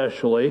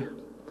especially,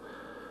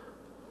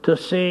 to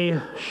see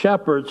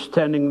shepherds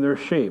tending their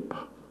sheep.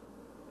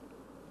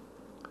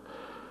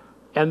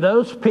 And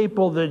those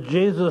people that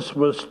Jesus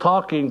was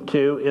talking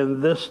to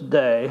in this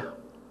day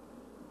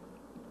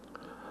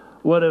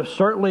would have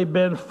certainly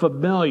been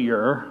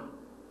familiar,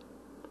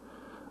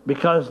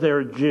 because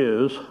they're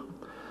Jews,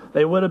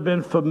 they would have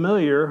been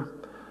familiar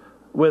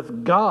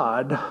with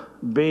God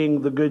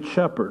being the good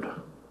shepherd.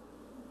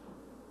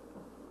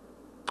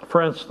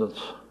 For instance,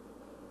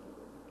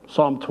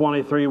 Psalm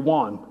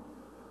 23:1.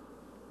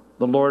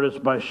 The Lord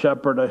is my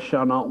shepherd, I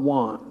shall not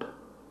want.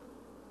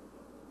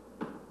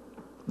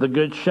 The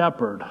good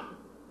shepherd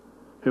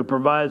who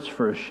provides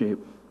for his sheep.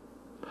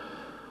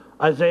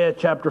 Isaiah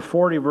chapter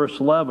 40, verse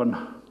 11.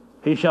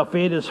 He shall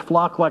feed his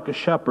flock like a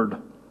shepherd.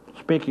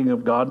 Speaking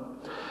of God.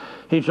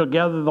 He shall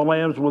gather the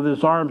lambs with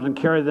his arms and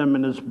carry them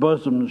in his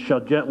bosom, and shall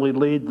gently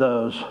lead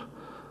those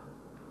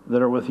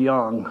that are with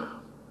young.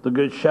 The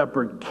good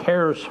shepherd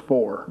cares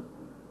for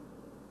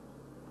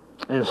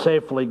and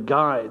safely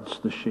guides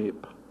the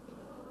sheep.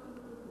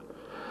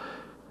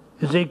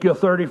 Ezekiel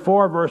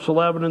 34, verse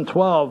 11 and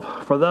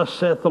 12. For thus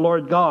saith the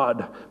Lord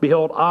God,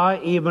 behold, I,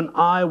 even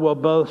I, will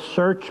both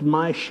search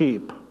my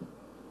sheep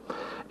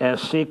and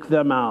seek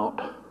them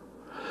out.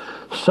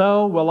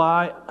 So will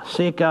I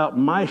seek out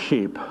my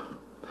sheep,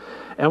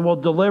 and will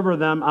deliver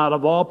them out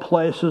of all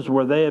places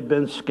where they have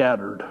been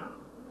scattered.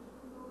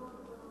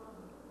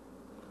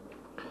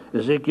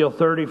 Ezekiel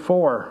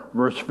 34,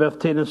 verse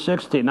 15 and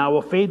 16. I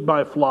will feed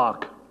my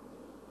flock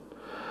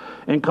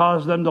and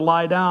cause them to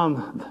lie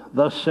down,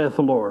 thus saith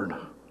the Lord.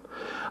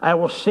 I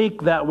will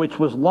seek that which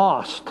was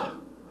lost,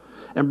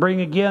 and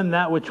bring again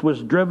that which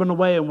was driven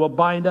away, and will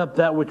bind up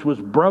that which was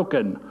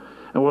broken,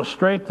 and will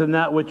strengthen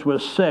that which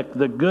was sick.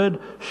 The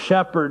good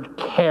shepherd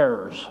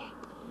cares.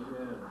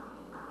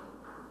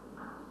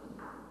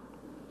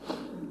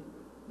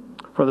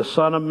 For the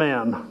Son of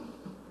Man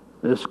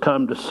is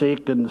come to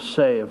seek and to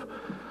save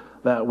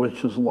that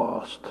which is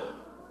lost.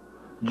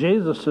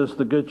 Jesus is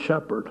the good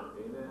shepherd.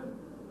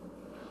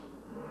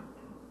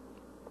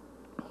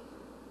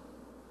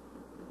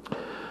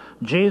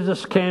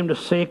 Jesus came to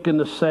seek and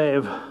to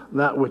save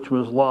that which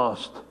was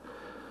lost.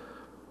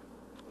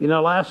 You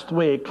know, last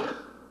week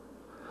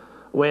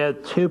we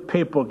had 2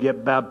 people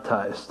get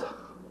baptized.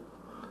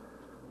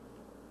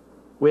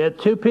 We had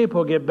 2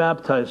 people get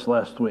baptized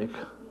last week.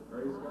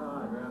 Praise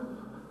God.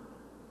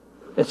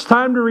 It's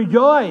time to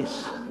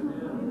rejoice.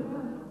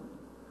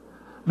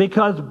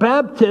 Because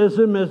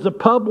baptism is a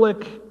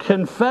public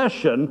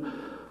confession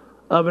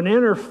of an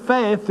inner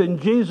faith in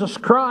Jesus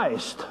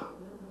Christ.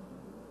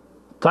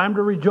 Time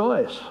to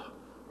rejoice.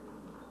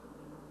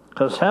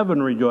 Because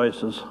heaven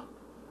rejoices.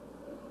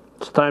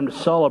 It's time to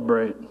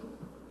celebrate.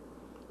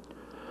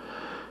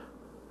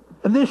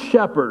 And this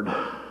shepherd,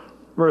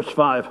 verse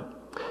 5,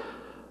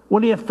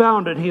 when he hath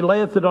found it, he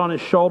layeth it on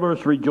his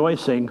shoulders,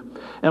 rejoicing.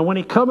 And when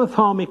he cometh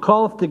home, he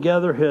calleth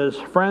together his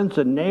friends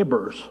and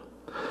neighbors,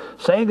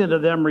 saying unto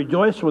them,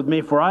 rejoice with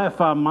me, for I have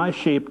found my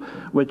sheep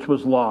which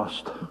was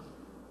lost.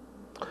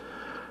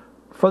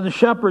 For the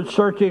shepherd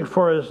searching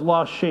for his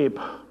lost sheep,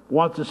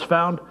 once it's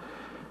found,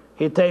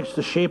 he takes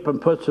the sheep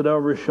and puts it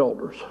over his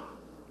shoulders.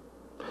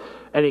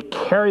 And he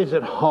carries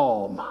it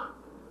home.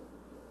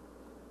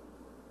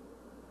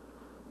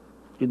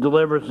 He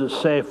delivers it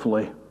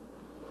safely.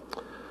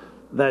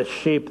 That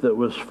sheep that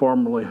was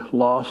formerly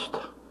lost.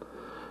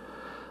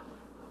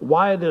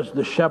 Why does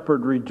the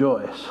shepherd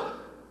rejoice?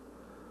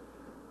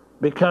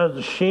 Because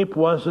the sheep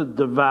wasn't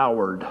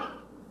devoured.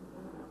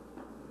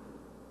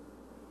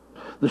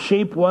 The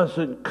sheep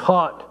wasn't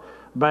caught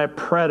by a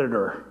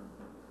predator.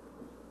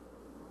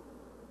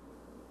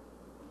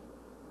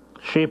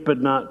 Sheep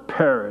had not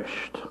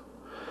perished.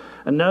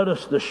 And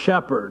notice the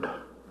shepherd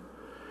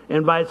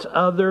invites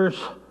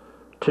others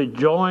to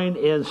join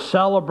in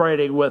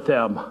celebrating with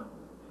him.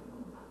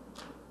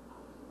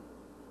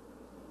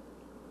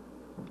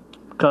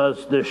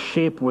 Because the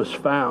sheep was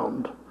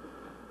found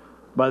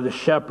by the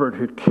shepherd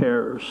who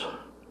cares.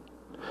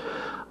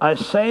 I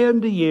say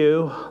unto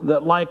you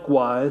that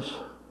likewise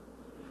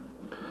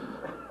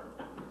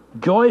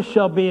joy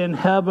shall be in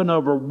heaven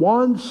over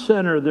one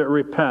sinner that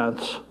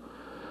repents,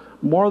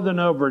 more than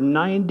over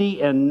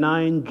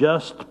 99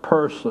 just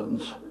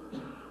persons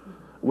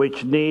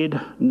which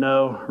need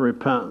no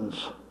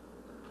repentance.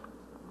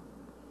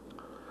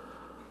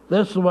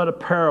 This is what a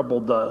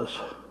parable does.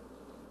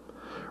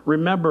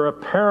 Remember, a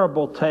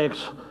parable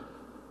takes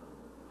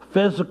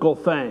physical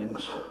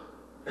things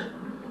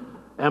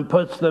and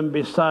puts them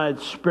beside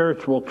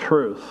spiritual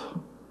truth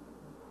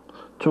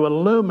to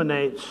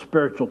illuminate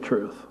spiritual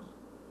truth.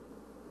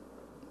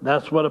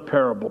 That's what a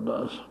parable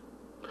does.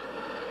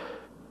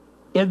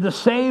 In the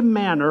same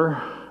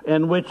manner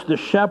in which the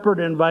shepherd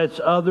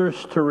invites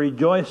others to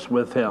rejoice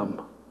with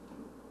him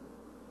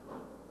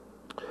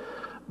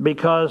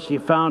because he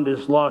found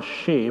his lost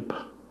sheep,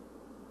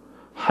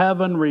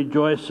 heaven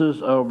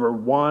rejoices over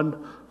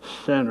one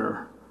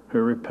sinner who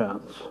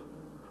repents.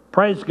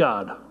 Praise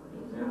God.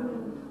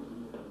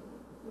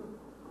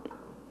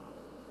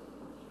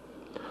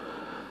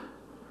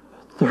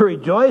 The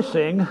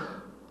rejoicing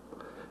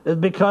is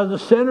because the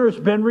sinner has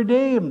been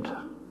redeemed.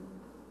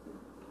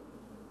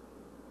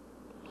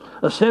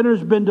 A sinner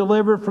has been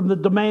delivered from the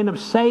domain of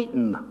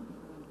Satan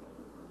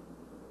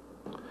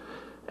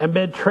and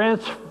been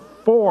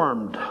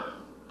transformed,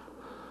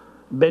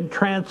 been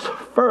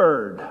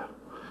transferred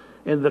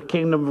in the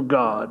kingdom of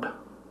God.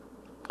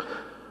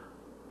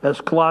 As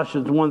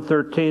Colossians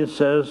 1:13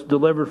 says,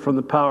 delivered from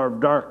the power of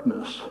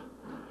darkness,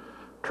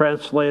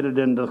 translated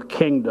into the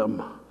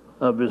kingdom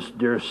of his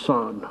dear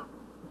Son.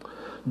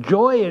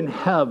 Joy in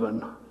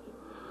heaven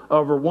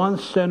over one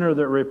sinner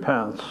that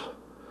repents.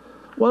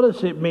 What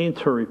does it mean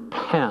to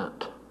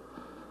repent?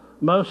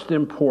 Most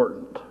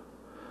important.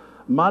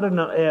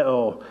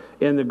 Metanoeo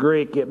in the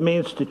Greek, it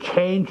means to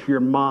change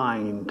your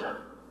mind.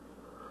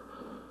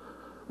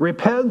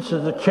 Repentance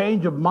is a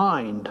change of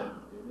mind.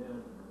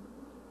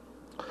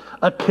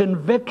 A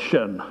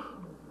conviction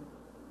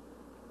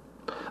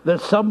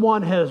that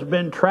someone has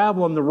been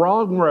traveling the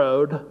wrong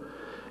road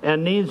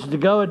and needs to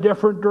go a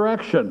different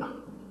direction.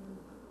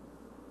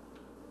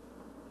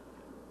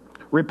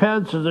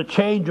 Repentance is a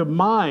change of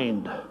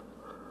mind.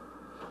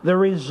 The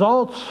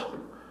results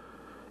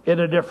in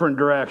a different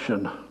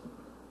direction.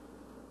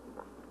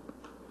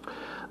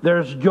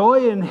 There's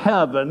joy in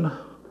heaven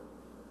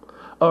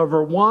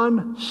over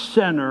one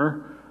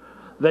sinner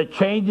that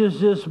changes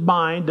his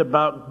mind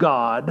about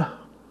God,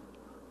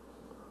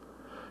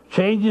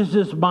 changes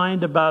his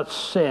mind about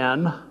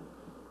sin,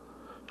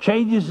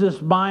 changes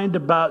his mind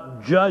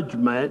about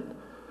judgment,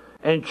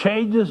 and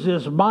changes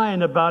his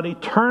mind about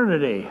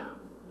eternity.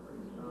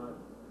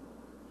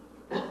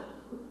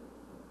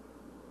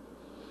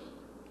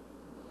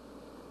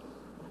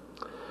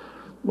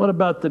 What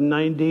about the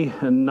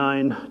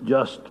 99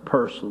 just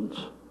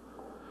persons,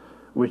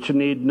 which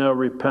need no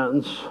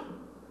repentance?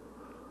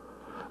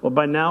 Well,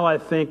 by now I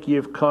think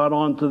you've caught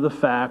on to the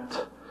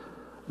fact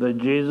that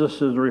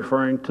Jesus is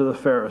referring to the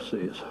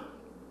Pharisees.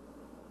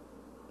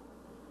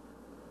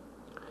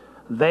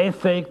 They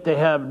think they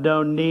have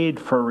no need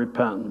for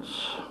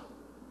repentance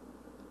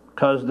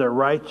because they're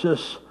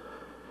righteous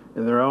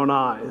in their own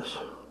eyes,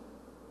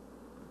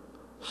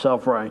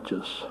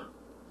 self-righteous.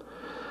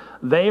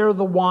 They are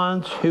the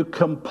ones who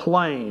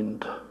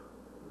complained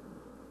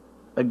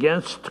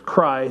against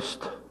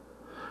Christ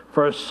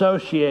for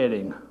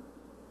associating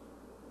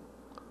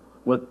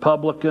with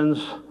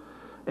publicans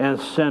and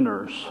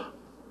sinners.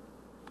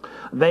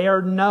 They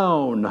are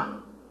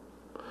known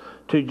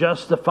to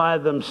justify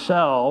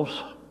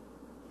themselves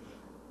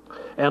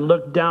and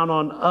look down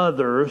on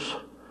others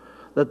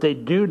that they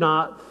do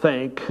not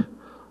think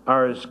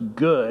are as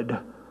good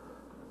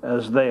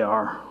as they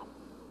are.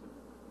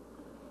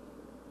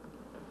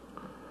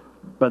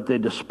 But they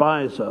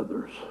despise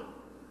others.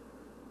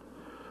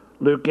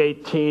 Luke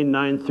 18,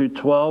 9 through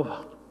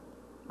 12,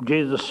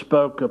 Jesus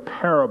spoke a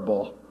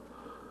parable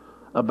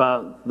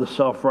about the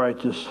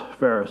self-righteous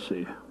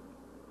Pharisee.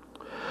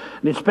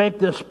 And he spake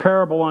this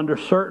parable under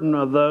certain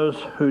of those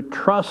who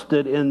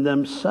trusted in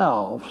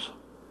themselves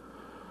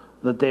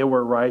that they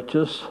were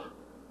righteous,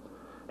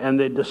 and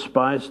they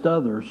despised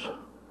others.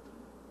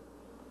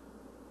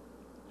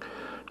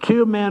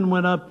 2 men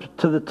went up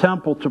to the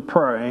temple to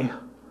pray,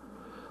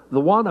 the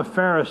one a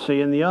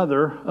Pharisee and the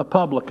other a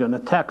publican, a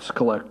tax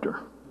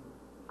collector.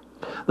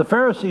 The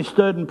Pharisee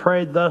stood and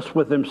prayed thus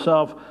with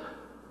himself,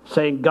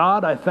 saying,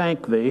 God, I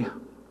thank thee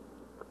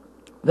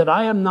that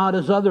I am not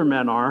as other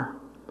men are,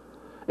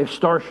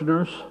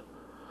 extortioners,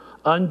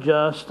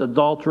 unjust,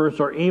 adulterers,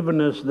 or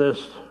even as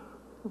this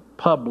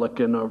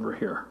publican over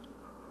here.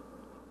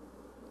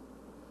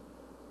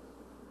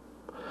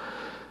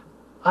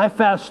 I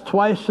fast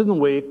twice in the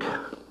week.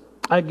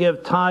 I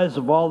give tithes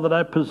of all that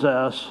I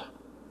possess.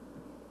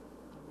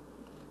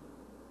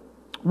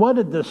 What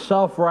did the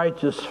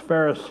self-righteous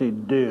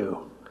Pharisee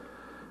do?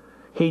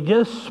 He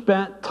just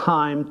spent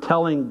time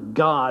telling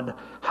God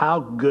how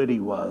good he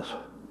was.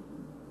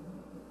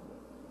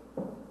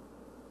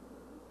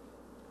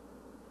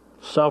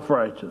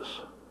 Self-righteous.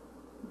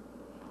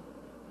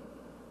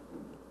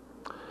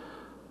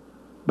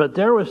 But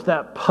there was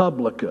that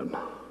publican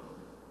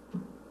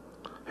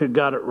who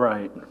got it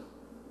right.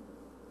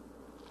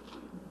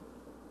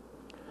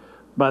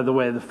 By the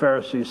way, the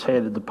Pharisees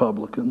hated the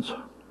publicans.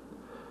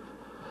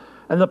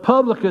 And the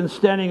publican,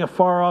 standing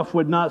afar off,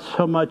 would not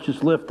so much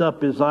as lift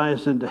up his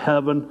eyes into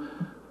heaven,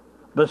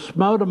 but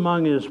smote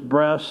among his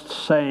breasts,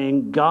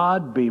 saying,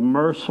 God, be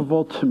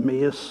merciful to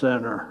me, a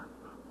sinner.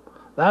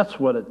 That's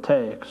what it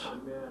takes.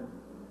 Amen.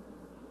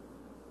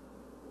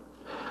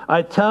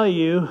 I tell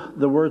you,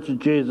 the words of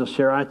Jesus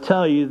here, I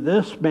tell you,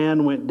 this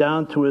man went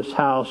down to his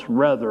house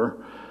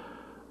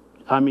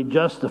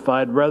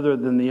justified rather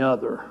than the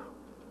other.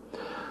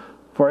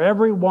 For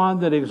every one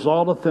that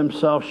exalteth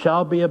himself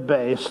shall be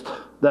abased,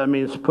 that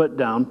means put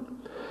down,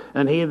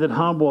 and he that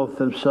humbleth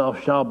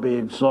himself shall be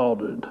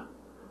exalted.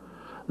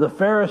 The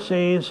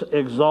Pharisees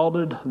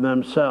exalted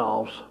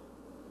themselves.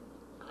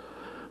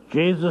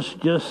 Jesus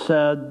just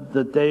said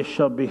that they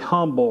shall be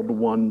humbled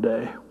one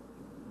day.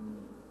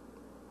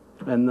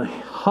 And the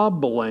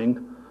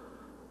humbling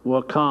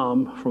will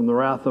come from the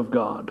wrath of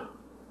God.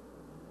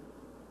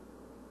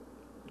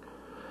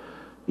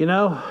 You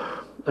know,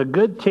 a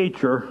good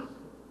teacher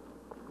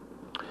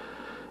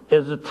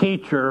is a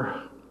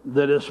teacher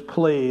that is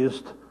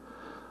pleased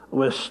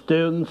with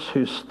students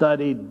who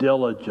study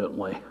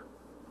diligently.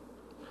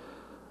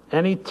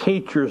 Any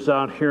teachers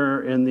out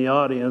here in the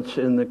audience,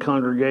 in the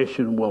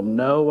congregation, will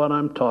know what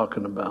I'm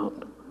talking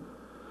about.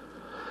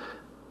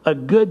 A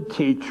good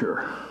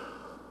teacher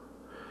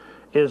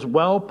is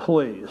well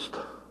pleased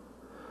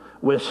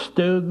with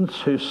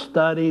students who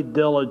study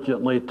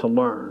diligently to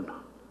learn.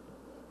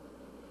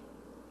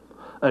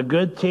 A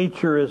good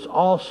teacher is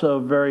also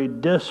very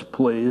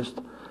displeased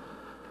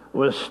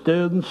with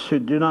students who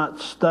do not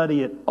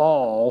study at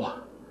all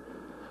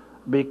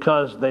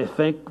because they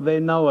think they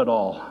know it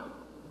all.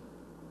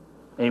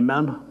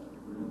 Amen?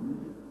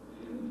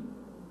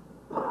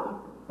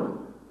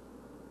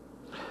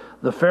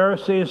 The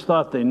Pharisees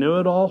thought they knew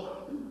it all.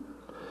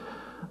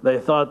 They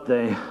thought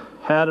they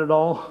had it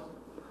all.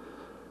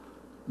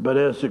 But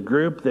as a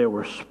group, they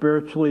were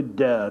spiritually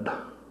dead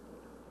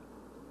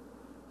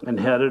and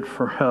headed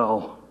for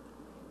hell.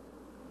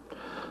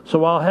 So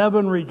while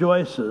heaven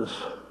rejoices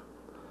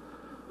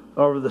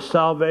over the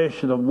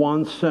salvation of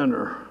one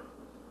sinner,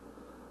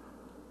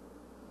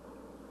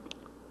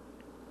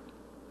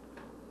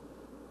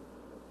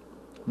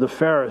 the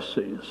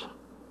Pharisees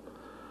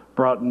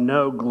brought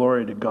no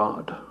glory to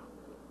God,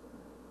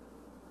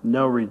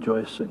 no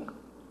rejoicing.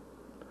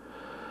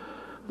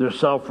 They're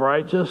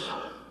self-righteous.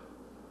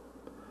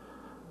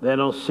 They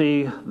don't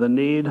see the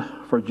need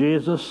for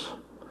Jesus.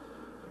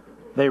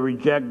 They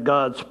reject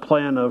God's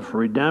plan of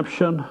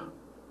redemption.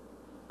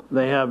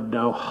 They have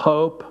no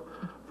hope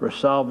for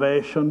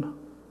salvation.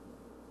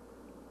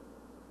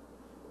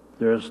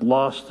 They're as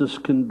lost as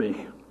can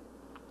be.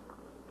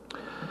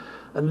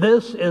 And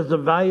this is a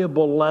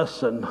valuable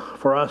lesson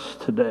for us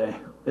today,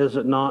 is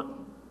it not?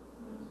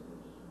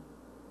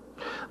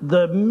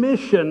 The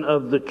mission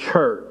of the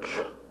church.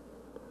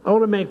 I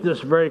want to make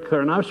this very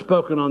clear, and I've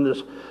spoken on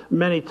this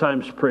many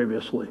times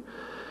previously.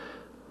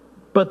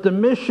 But the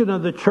mission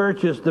of the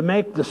church is to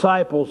make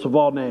disciples of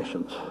all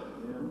nations.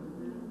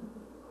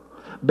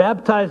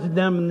 Baptizing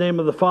them in the name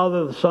of the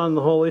Father, the Son, and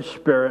the Holy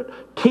Spirit,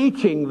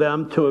 teaching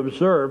them to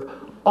observe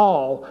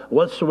all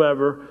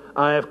whatsoever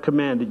I have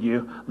commanded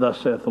you,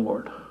 thus saith the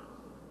Lord.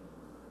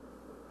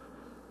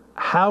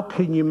 How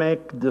can you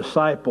make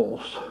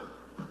disciples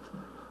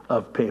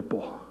of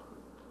people?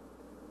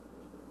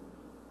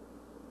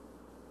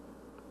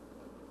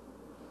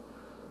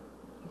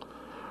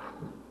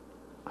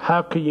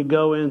 How can you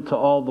go into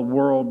all the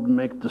world and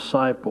make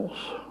disciples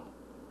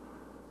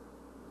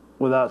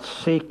without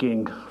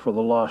seeking for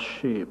the lost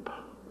sheep?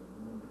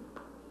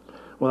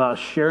 Without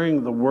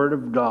sharing the Word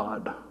of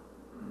God?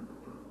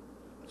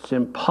 It's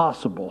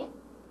impossible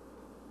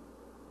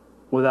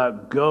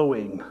without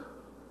going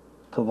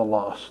to the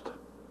lost.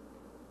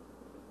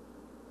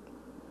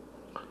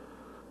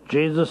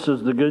 Jesus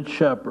is the Good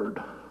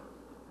Shepherd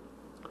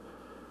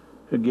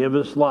who gave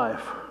his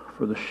life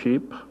for the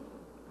sheep.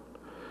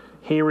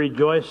 He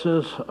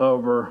rejoices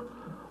over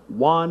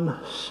one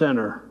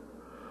sinner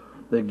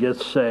that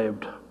gets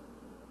saved.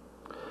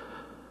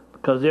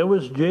 Because it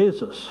was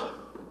Jesus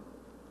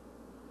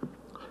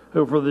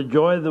who, for the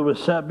joy that was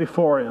set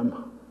before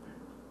him,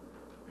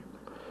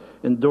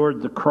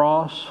 endured the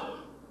cross,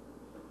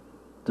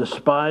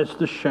 despised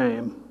the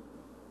shame,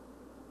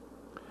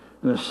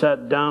 and is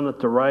set down at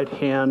the right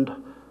hand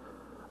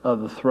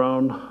of the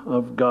throne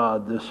of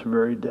God this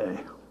very day.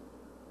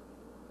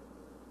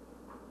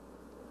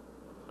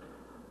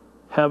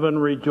 Heaven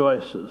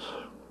rejoices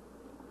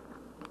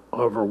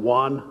over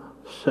one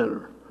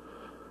sinner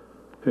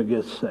who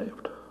gets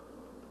saved.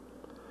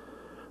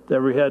 With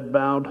every head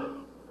bowed,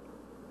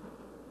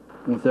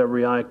 with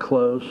every eye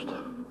closed,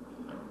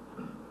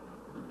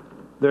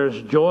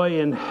 there's joy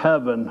in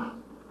heaven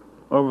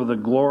over the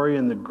glory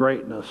and the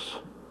greatness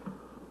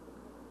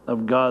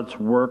of God's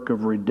work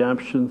of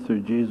redemption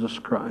through Jesus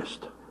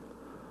Christ.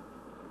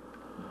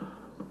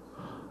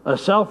 A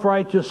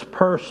self-righteous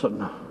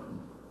person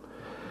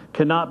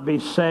cannot be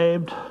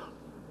saved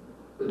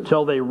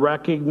until they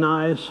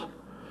recognize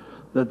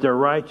that their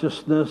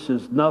righteousness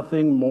is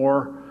nothing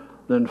more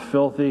than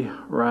filthy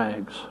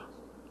rags.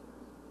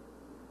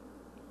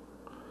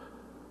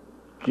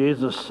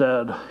 Jesus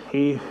said,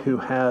 "He who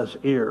has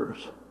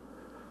ears,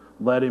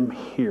 let him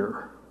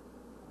hear."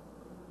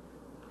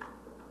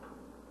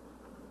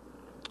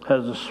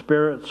 Has the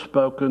Spirit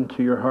spoken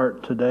to your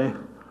heart today?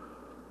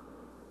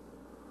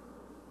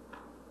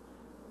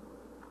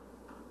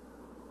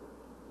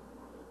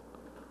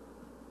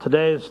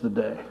 Today is the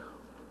day.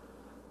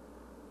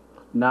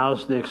 Now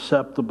is the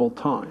acceptable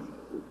time.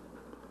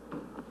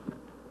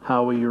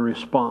 How will you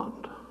respond?